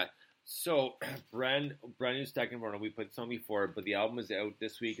so brand new Stack and Verona. We put some before, but the album is out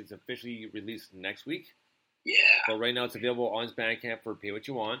this week. It's officially released next week. Yeah. So right now it's available on Bandcamp for Pay What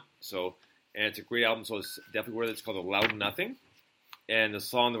You Want. So, and it's a great album. So it's definitely worth it. It's called A Loud Nothing. And the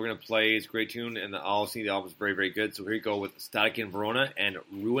song that we're going to play is a great tune. And honestly, the album is very, very good. So here you go with Static in Verona and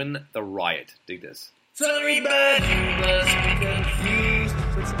Ruin the Riot. Dig this. Sorry, but you must be confused.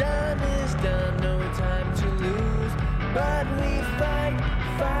 What's done is done. No time to lose. But we fight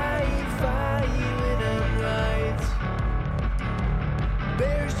when I'm right.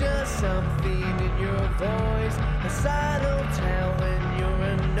 There's just something in your voice, a subtle tell when you're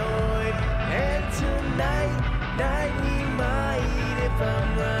annoyed. And tonight we might, if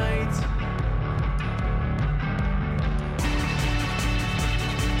I'm right.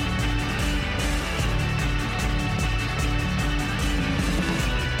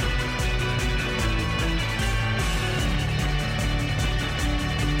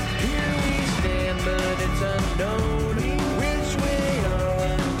 Here we stand, but it's unknown which way all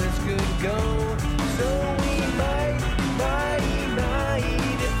of this could go. So we might,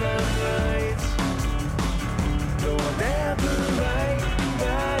 if I'm right. No, I'm never right,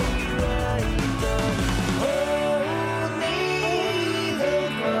 but only the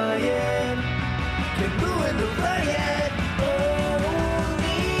quiet can ruin the riot.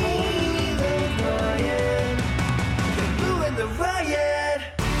 Only the quiet can ruin the riot.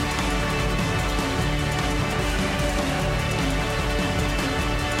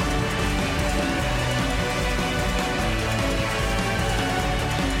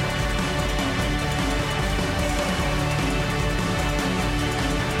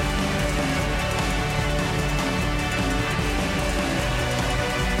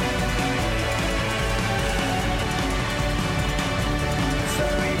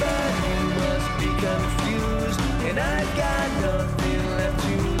 Sorry, but you must be confused, and I've got nothing left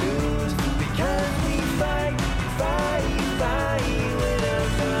to lose, because we fight when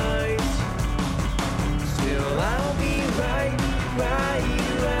I'm right. Still I'll be right by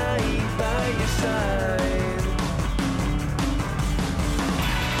your side.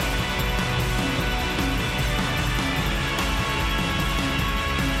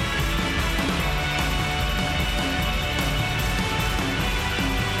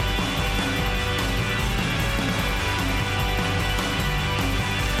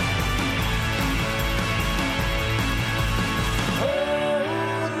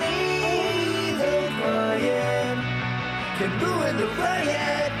 Only the quiet can ruin the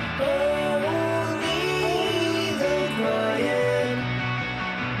riot. Only the quiet.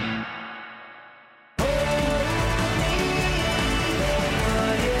 Only the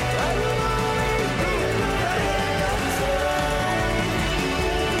quiet. I will always ruin the riot. I'm sorry.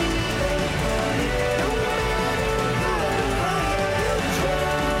 The quiet. Don't ruin the riot.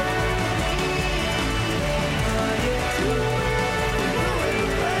 Try. The quiet. To ruin the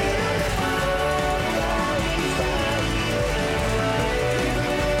riot.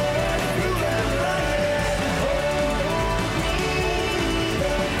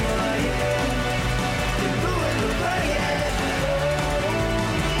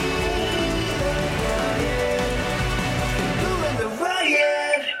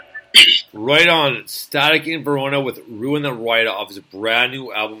 Right on. Static in Verona with Ruin the Riot off his brand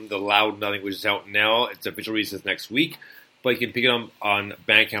new album, The Loud Nothing, which is out now. Its official release is next week, but you can pick it up on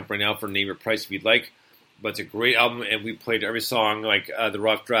Bandcamp right now for name or price if you'd like. But it's a great album, and we played every song, like the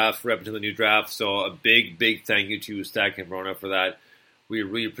rough draft, right up to the new draft. So a big, big thank you to Static in Verona for that. We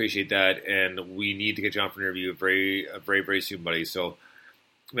really appreciate that, and we need to get you on for an interview very, very soon, buddy. So,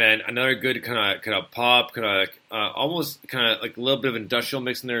 man, another good kind of pop, almost kind of like a little bit of industrial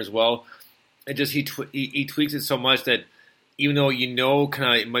mix in there as well. It just he tweaks it so much that even though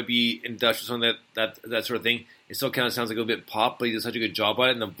kind of it might be industrial, something that sort of thing, it still kind of sounds like a little bit pop. But he does such a good job at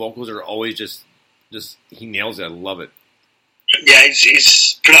it, and the vocals are always just he nails it. I love it. Yeah,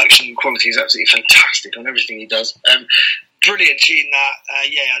 his production quality is absolutely fantastic on everything he does. Brilliant tune that.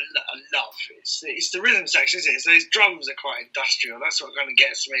 I love. It's the rhythm section, isn't it? So his drums are quite industrial. That's what kind of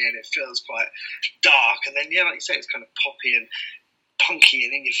gets me, and it feels quite dark. And then, like you say, it's kind of poppy and punky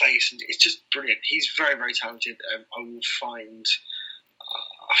and in your face, and it's just brilliant. He's very, very talented. I will find.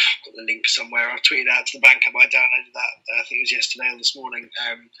 I've got the link somewhere. I've tweeted out to the Bandcamp. I downloaded that. I think it was yesterday or this morning.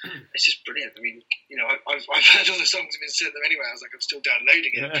 It's just brilliant. I mean, I've heard all the songs and been sent them anyway. I was like, I'm still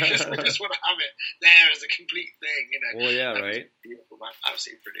downloading it because I just want to have it there as a complete thing. Well, yeah, right. Beautiful, man.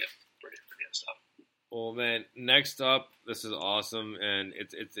 Absolutely brilliant stuff. Well, man, next up, this is awesome, and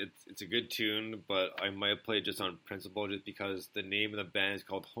it's a good tune, but I might play it just on principle, just because the name of the band is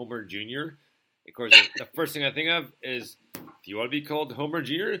called Homer Jr. Of course, the first thing I think of is, do you want to be called Homer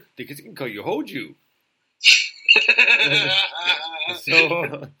Jr.? Because he can call you Hoju.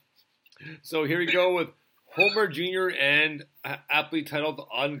 So here we go with Homer Jr. and aptly titled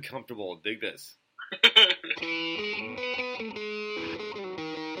Uncomfortable. Dig this.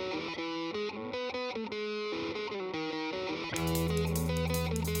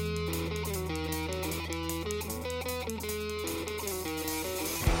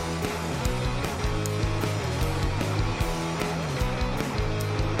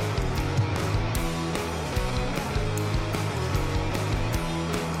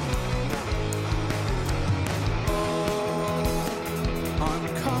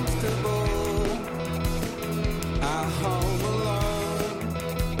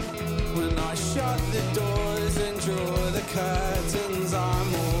 Curtains,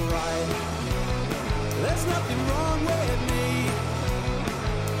 I'm alright. There's nothing wrong with me.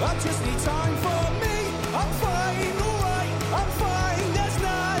 I just need time for me. I'm fine, alright. I'm fine. There's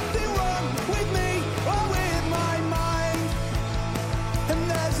nothing wrong with me or with my mind. And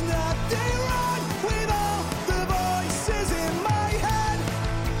there's nothing wrong with all the voices in my head,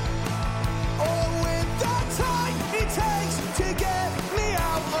 or with the time it takes to get me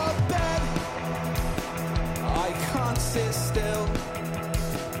out of bed. I can't sit still.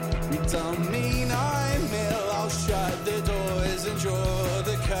 Don't mean I'm ill. I'll shut the doors and draw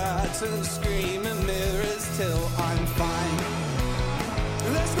the curtains, scream at mirrors till I'm fine.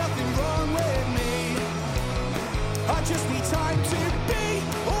 There's nothing wrong with me. I just need time to be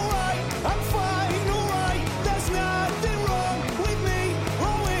alright. I'm fine, alright. There's nothing wrong with me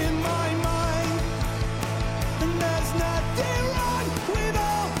or with my mind. And there's nothing wrong with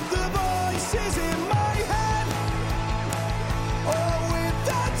all the voices in my head, or with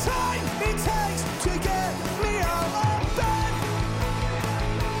the time it takes to get me out of bed.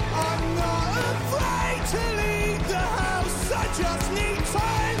 I'm not afraid to leave the house. I just need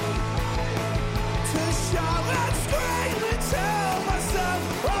time to shout and scream and tell myself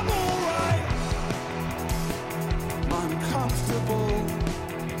I'm alright. I'm comfortable,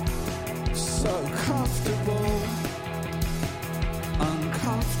 so comfortable,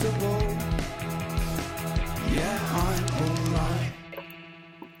 uncomfortable. Yeah, I'm alright.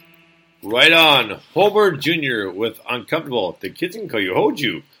 Right on. Homer Jr. with Uncomfortable. The kids can call you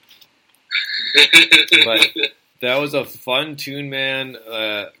Hoju. But that was a fun tune, man.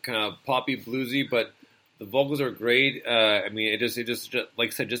 Kind of poppy, bluesy, but the vocals are great. I mean, it just like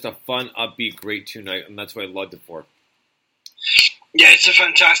I said, just a fun, upbeat, great tune, and that's what I loved it for. Yeah, it's a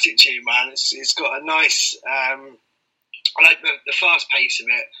fantastic tune, man. It's got a nice. I like the fast pace of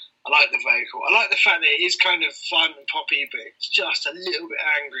it. I like the vocal. I like the fact that it is kind of fun and poppy, but it's just a little bit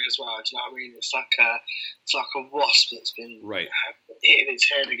angry as well. Do you know what I mean? It's like a wasp that's been hitting its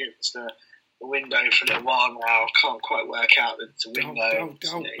head against the window for a little while now. Can't quite work out that it's a window.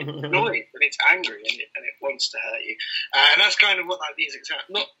 Don't. It's annoying, but it's angry and it wants to hurt you. And that's kind of what that music sounds.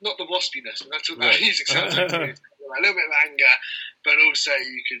 Not the waspiness. That's what that music sounds like. A little bit of anger, but also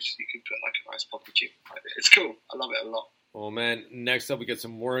you could put like a nice poppy tune behind it. It's cool. I love it a lot. Oh man, next up we got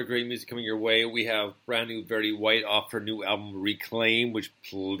some more great music coming your way. We have brand new Verity White off her new album Reclaim, which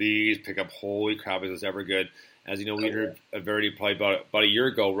please pick up. Holy crap, is this ever good. As you know, we interviewed Verity probably about a year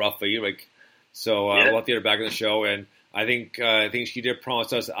ago, roughly. So we'll have to get her back on the show, and I think she did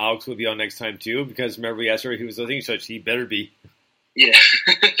promise us Alex will be on next time too, because remember yesterday he was listening, so he better be. Yeah.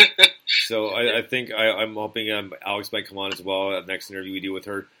 So I think I'm hoping Alex might come on as well at the next interview we do with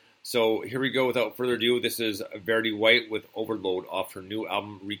her. So here we go. Without further ado, this is Verity White with Overload off her new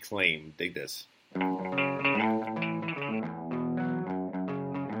album Reclaim. Dig this.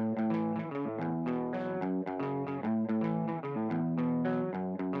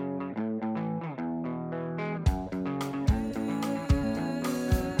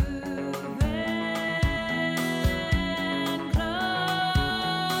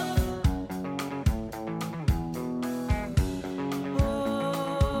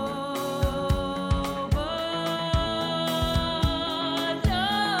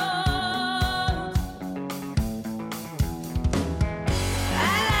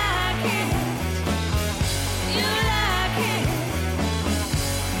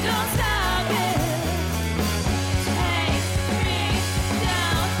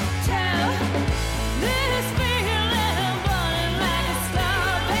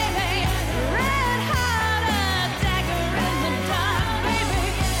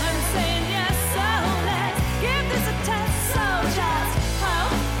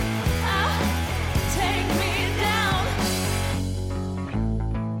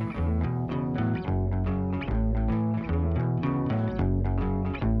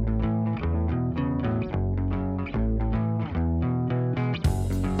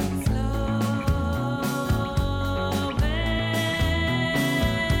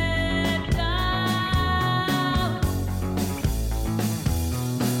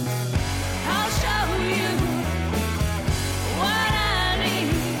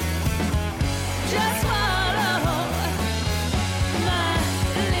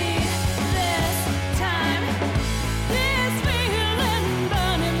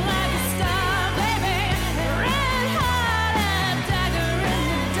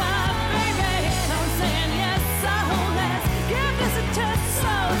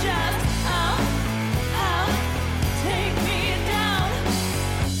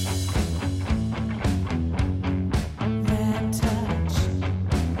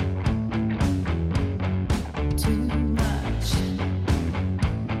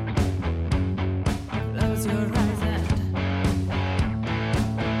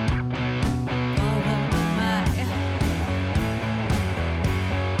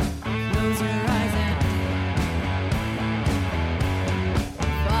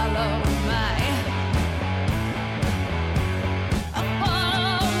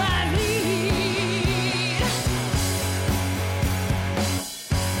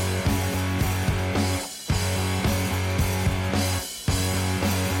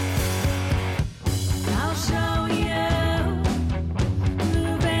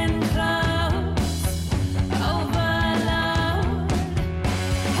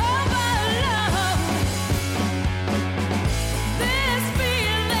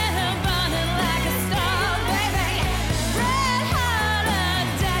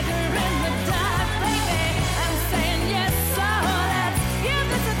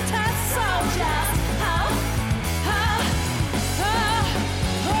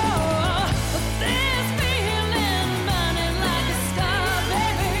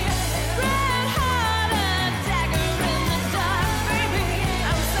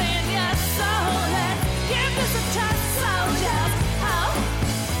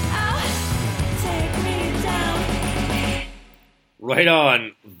 Right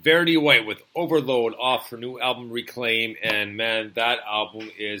on. Verity White with Overload off her new album Reclaim, and man, that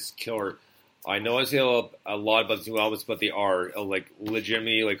album is killer. I know I say a lot about these new albums, but they are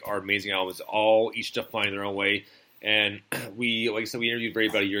legitimately are amazing albums, all each defined their own way. And like I said, we interviewed Verity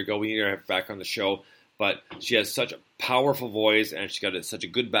about a year ago. We need to have her back on the show, but she has such a powerful voice, and she's got such a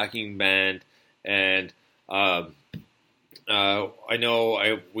good backing band. And I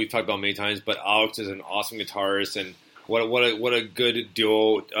know we've talked about it many times, but Alex is an awesome guitarist, and what a good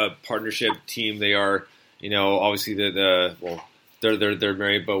duo partnership team they are. You know, obviously they're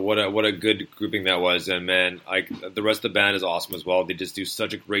married, but what a good grouping that was. And man, the rest of the band is awesome as well. They just do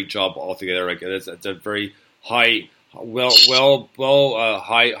such a great job all together. It's a very high performing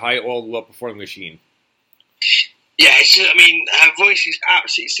machine. Yeah, her voice is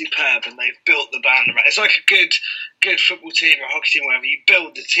absolutely superb, and they've built the band around. It's like a good football team or a hockey team, wherever you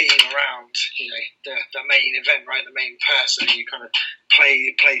build the team around, the main event, right? The main person. You kind of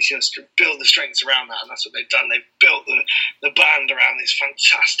play to build the strengths around that, and that's what they've done. They've built the band around this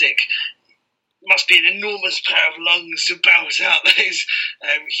fantastic. Must be an enormous pair of lungs to belt out those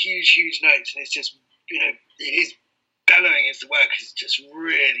huge notes, and it's just his bellowing is the word, because it's just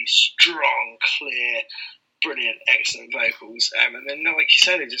really strong, clear, brilliant, excellent vocals. And then, like you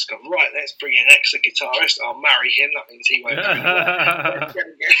said, they just got, right, let's bring in an excellent guitarist. I'll marry him. That means he won't. Let's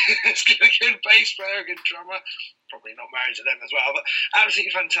get a good bass player, a good drummer. Probably not married to them as well, but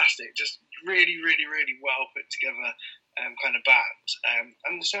absolutely fantastic. Just really, really, really well put together kind of band.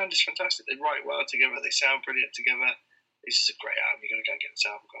 And the sound is fantastic. They write well together. They sound brilliant together. This is a great album. You're going to go and get this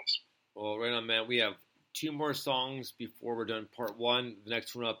album, guys. Well, right on, man. We have 2 more songs before we're done part 1. The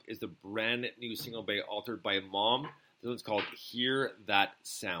next one up is the brand new single by Altered by Mom. This one's called Hear That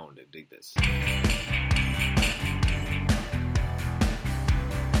Sound. Dig this.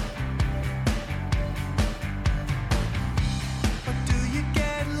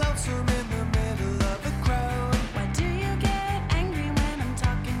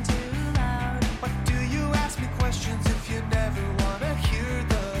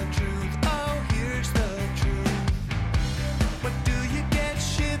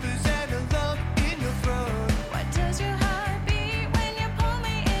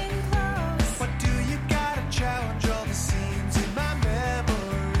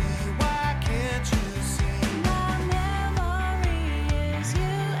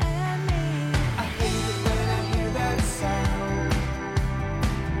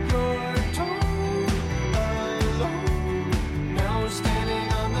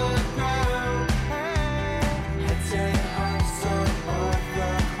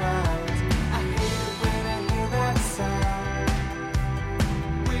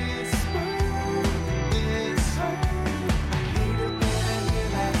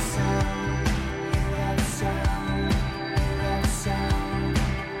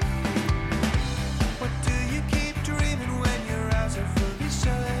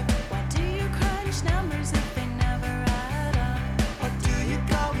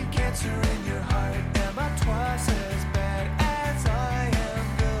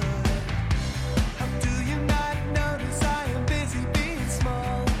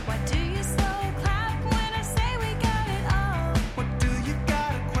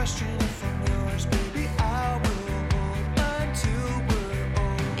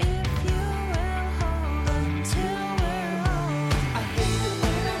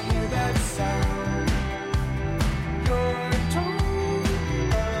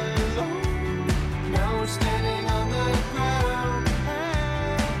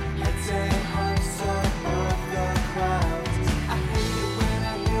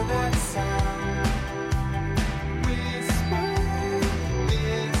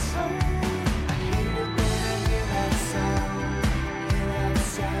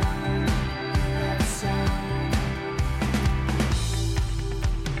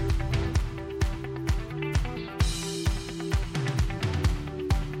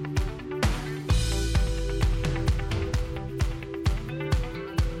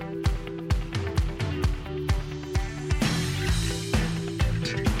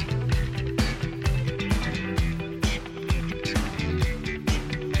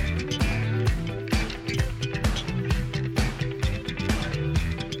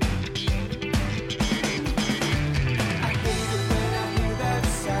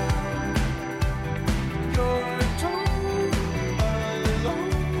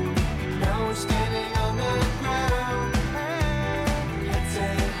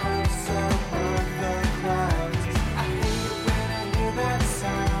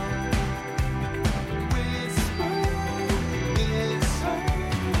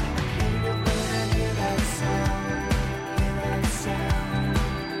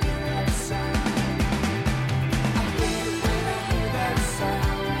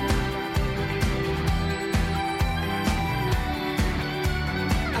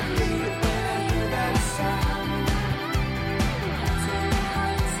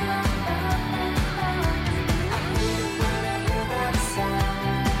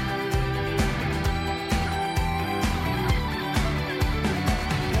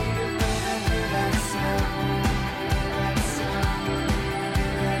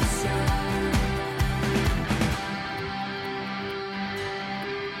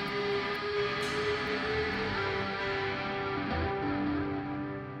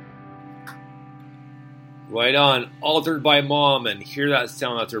 Right on, Altered by Mom, and Hear That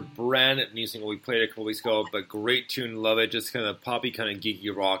Sound. That's their brand new single. We played it a couple weeks ago, but great tune, love it. Just kind of poppy, kind of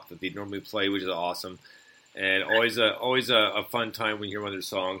geeky rock that they normally play, which is awesome. And always a fun time when you hear one of their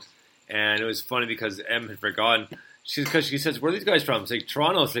songs. And it was funny because Em had forgotten. Because she says, "Where are these guys from?" It's like,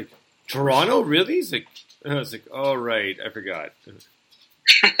 "Toronto." It's like, "Toronto? Really?" It's like, oh, right, I forgot.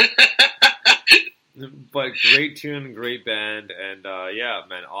 But great tune, great band, and yeah,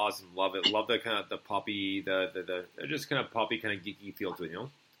 man, awesome. Love it. Love the kind of the poppy, the just kind of poppy, kind of geeky feel to it, you know?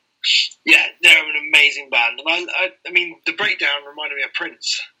 Yeah, they're an amazing band. And I mean, the breakdown reminded me of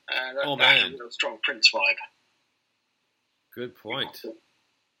Prince. That had a real strong Prince vibe. Good point.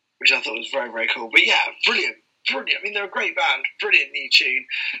 Which I thought was very, very cool. But yeah, brilliant. I mean, they're a great band. Brilliant new tune.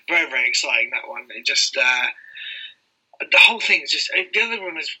 Very, very exciting, that one. It just... the whole thing is just... The other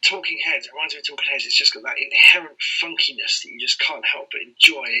one is Talking Heads. It reminds me of Talking Heads. It's just got that inherent funkiness that you just can't help but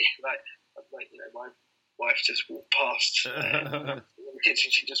enjoy. Like you know, my wife just walked past in the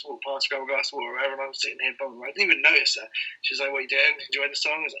kitchen. She just walked past, got a glass of water, and I'm sitting here bubbling. I didn't even notice her. She was like, "What are you doing? Enjoying the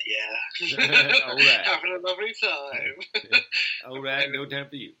song?" I was like, "Yeah." All right. Having a lovely time. All right, no time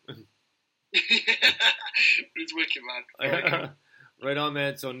for you. It's wicked, man. Right on,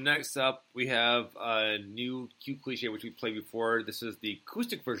 man. So next up, we have a new cute cliche, which we played before. This is the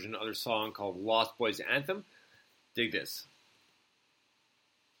acoustic version of their song called Lost Boys Anthem. Dig this.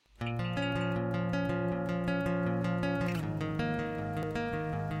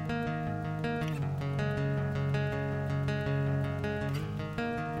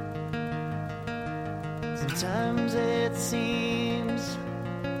 Sometimes it seems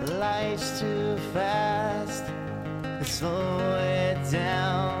life's too fast. Slow it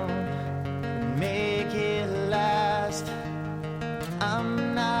down, make it last.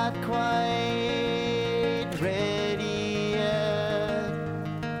 I'm not quite ready yet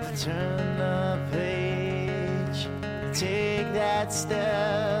to turn the page, take that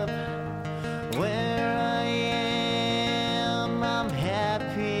step. Where I am, I'm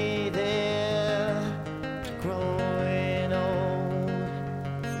happy there. Growing old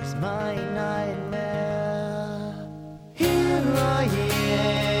is my nightmare. Here I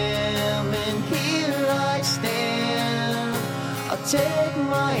am, and here I stand. I'll take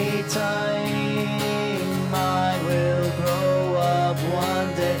my time. I will grow up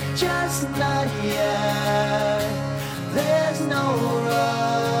one day, just not yet. There's no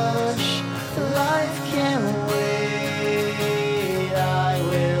rush, life can wait. I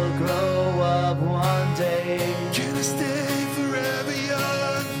will grow up one day. Can I stay forever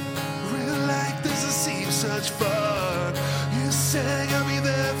young? Real life doesn't seem such fun. You sang I'll be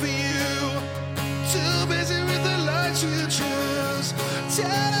there for you. Too busy with the lives you choose.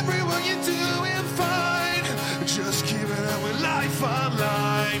 Tell everyone you're doing fine. Just keeping up with life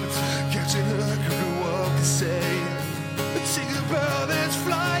online. Catching a crew of the same. Take a bird and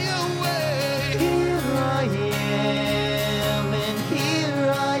fly away. Here I am, and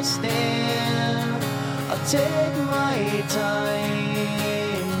here I stand. I'll take my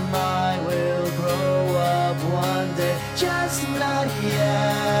time. I will grow up one day, just not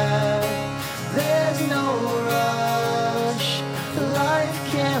yet. There's no rush, life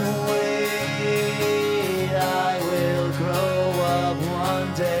can wait. I will grow up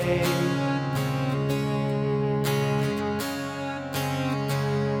one day.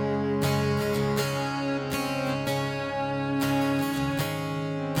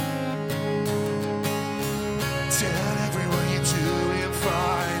 Tell everyone you're doing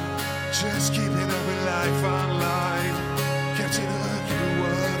fine. Just keeping up with life online. Catching up to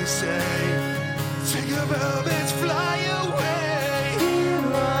what they say. Take a bow, let's fly away.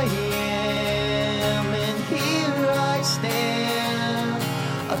 Here I am, and here I stand.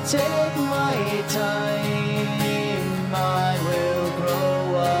 I'll take my time. I will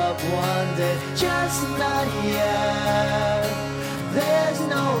grow up one day, just not yet. There's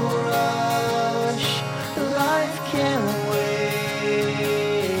no rush, life can wait.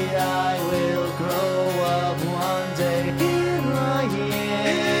 I will grow up one day. Here I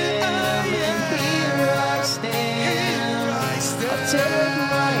am, and here I stand. I'll take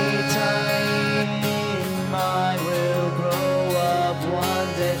my time. I will grow up one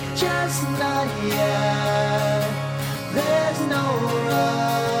day, just not yet. There's no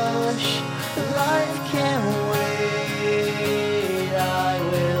rush, life can wait. I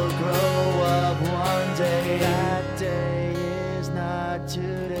will grow up one day. That day is not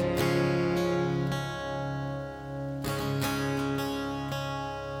today.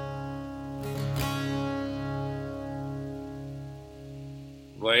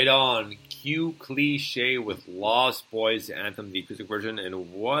 Right on. Q Cliche with Lost Boys Anthem, the acoustic version,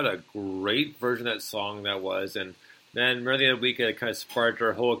 and what a great version of that song that was. And man, remember the other week it kind of sparked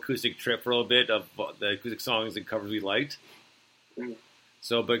our whole acoustic trip for a little bit of the acoustic songs and covers we liked.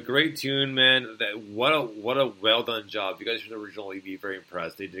 So, but great tune, man. What a well done job. You guys from the original EP, very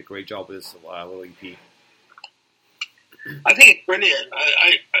impressed. They did a great job with this little EP. I think it's brilliant.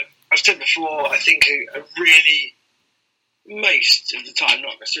 I've said before, I think a really, most of the time,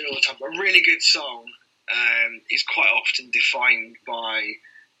 not necessarily all the time, but a really good song is quite often defined by,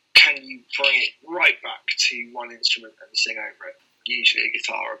 can you bring it right back to one instrument and sing over it, usually a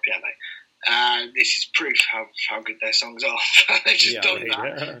guitar or a piano. And this is proof how good their songs are. They've just done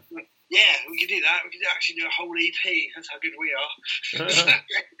that. Yeah, we could do that. We could actually do a whole EP. That's how good we are.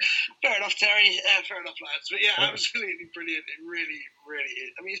 Fair enough, Terry. Fair enough, lads. But yeah, absolutely brilliant. It really, really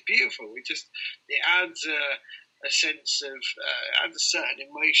is. I mean, it's beautiful. It adds a sense of, adds a certain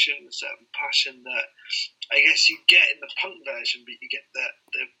emotion, a certain passion that I guess you get in the punk version, but you get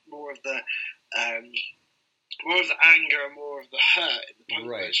the more of the anger and more of the hurt in the punk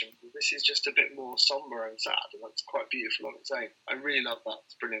version. This is just a bit more somber and sad, and that's quite beautiful on its own. I really love that.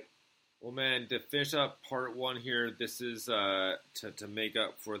 It's brilliant. Well, man, to finish up part one here, this is to make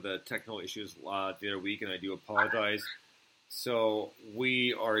up for the technical issues the other week, and I do apologize. So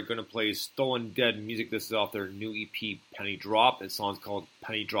we are going to play Stolen Dead music. This is off their new EP, Penny Drop. The song's called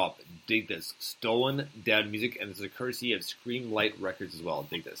Penny Drop. Dig this. Stolen Dead music, and this is a courtesy of Scream Light Records as well.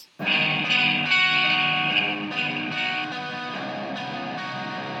 Dig this.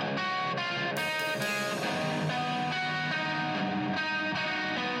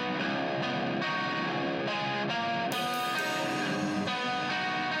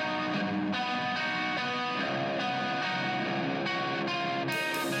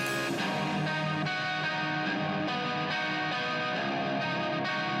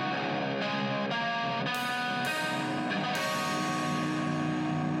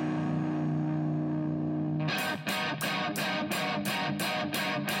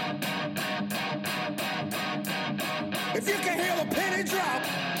 If you can hear the penny drop,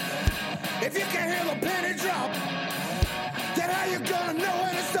 if you can hear the penny drop, then how you gonna know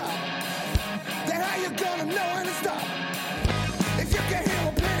when to stop? Then how you gonna know when to stop? If you can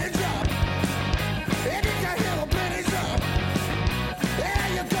hear the penny drop, if you can hear the penny drop, then how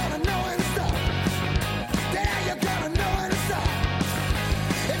you gonna know when to stop? Then how you gonna know when to stop?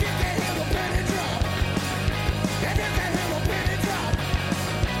 If you can hear the penny drop, if you can hear the penny drop,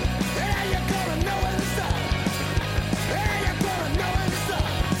 then how you gonna know when to stop?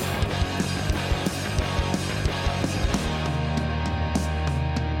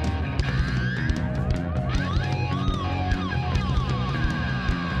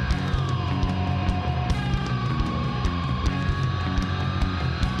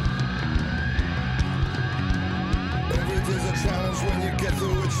 When you get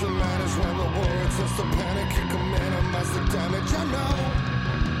through it, your mind is when the war it's just a panic. You can minimize the damage. I know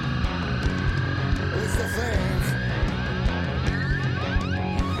it's the thing.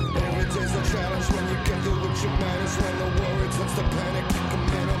 Every day's a challenge when you get through it, your mind is when the war it's just a panic. You can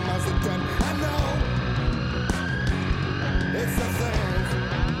minimize the damage. I know it's the thing.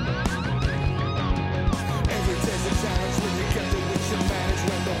 Every day's a challenge when you get through it, your mind is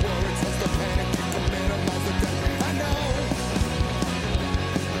when the war it's just a panic. You can minimize the damage. I know.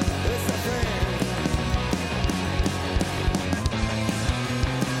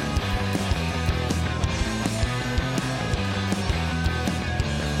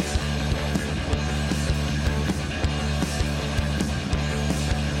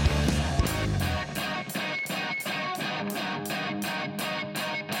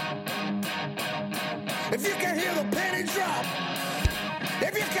 If you can hear the penny drop,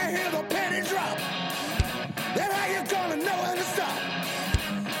 if you can hear the penny drop, then how you gonna know when to stop?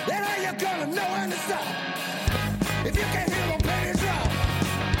 Then how you gonna know when to stop? If you can hear the penny drop,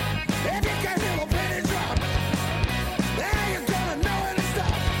 if you can hear the penny drop, then how you gonna know when to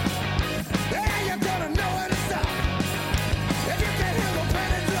stop? Then how you gonna know when to stop? If you can hear the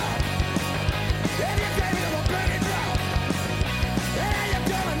penny drop, if you can hear the penny drop, then how you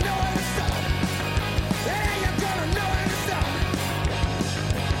gonna know when to stop? Then how you gonna know when to stop?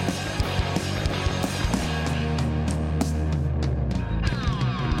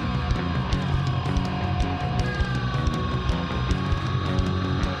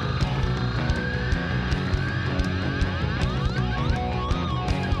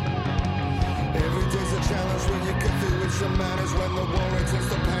 Every day's a challenge when you get through it, your manners. When the war turns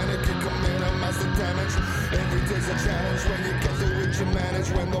to panic, you can minimize the damage. Every day's a challenge when you get through it, your manners.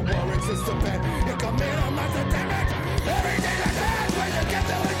 When the war turns to panic, you can minimize the damage. Every day's a challenge when you get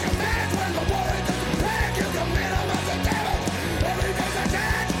through it, your manners. When the war turns to panic, you can minimize the damage. Every day's a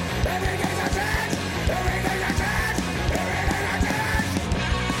challenge. Every day's a challenge. Every day's a challenge. Every day's a challenge.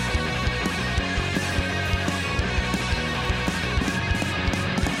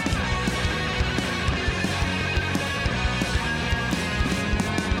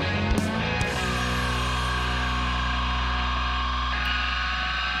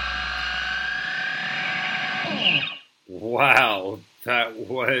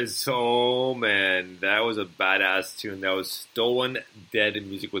 was, oh man, that was a badass tune. That was Stolen Dead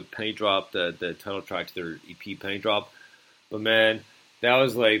music with Penny Drop, the title track to their EP Penny Drop. But man, that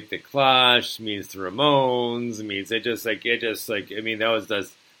was like the Clash meets the Ramones meets that was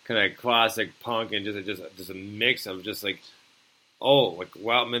this kind of classic punk and just a mix of just like, oh, like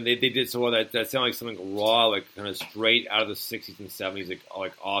wow, man, they did so well that sounded like something raw, like kind of straight out of the 60s and 70s,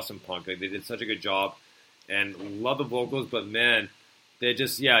 like awesome punk. Like they did such a good job, and love the vocals, but man, they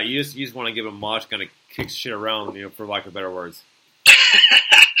just you just want to give them mosh, kind of kick shit around, for lack of better words.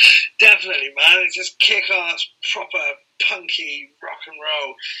 Definitely, man. It's just kick-ass, proper, punky rock and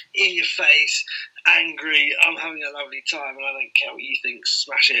roll, in your face, angry. I'm having a lovely time, and I don't care what you think.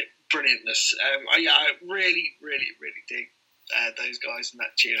 Smash it, brilliantness. I really, really, really dig those guys in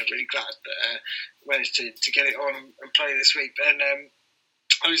that tune. I'm really glad that I managed to get it on and play this week. And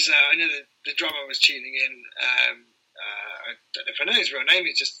I know that the drummer was tuning in. I don't know if I know his real name. I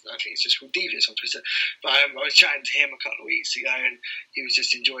think it's just called Devious on Twitter. But I was chatting to him a couple of weeks ago, and he was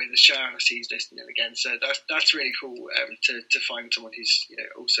just enjoying the show. And I see he's listening again, so that's really cool to find someone who's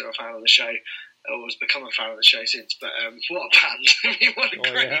also a fan of the show, or has become a fan of the show since. But what a band! I mean, what a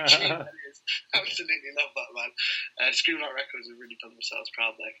great tune that is. Absolutely love that, man. Screamlight Records have really done themselves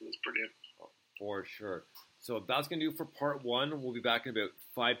proud there, because it's brilliant. For sure. So that's going to do for part 1. We'll be back in about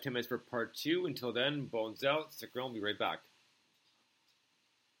 5-10 minutes for part 2. Until then, bones out. Stick around. We'll be right back.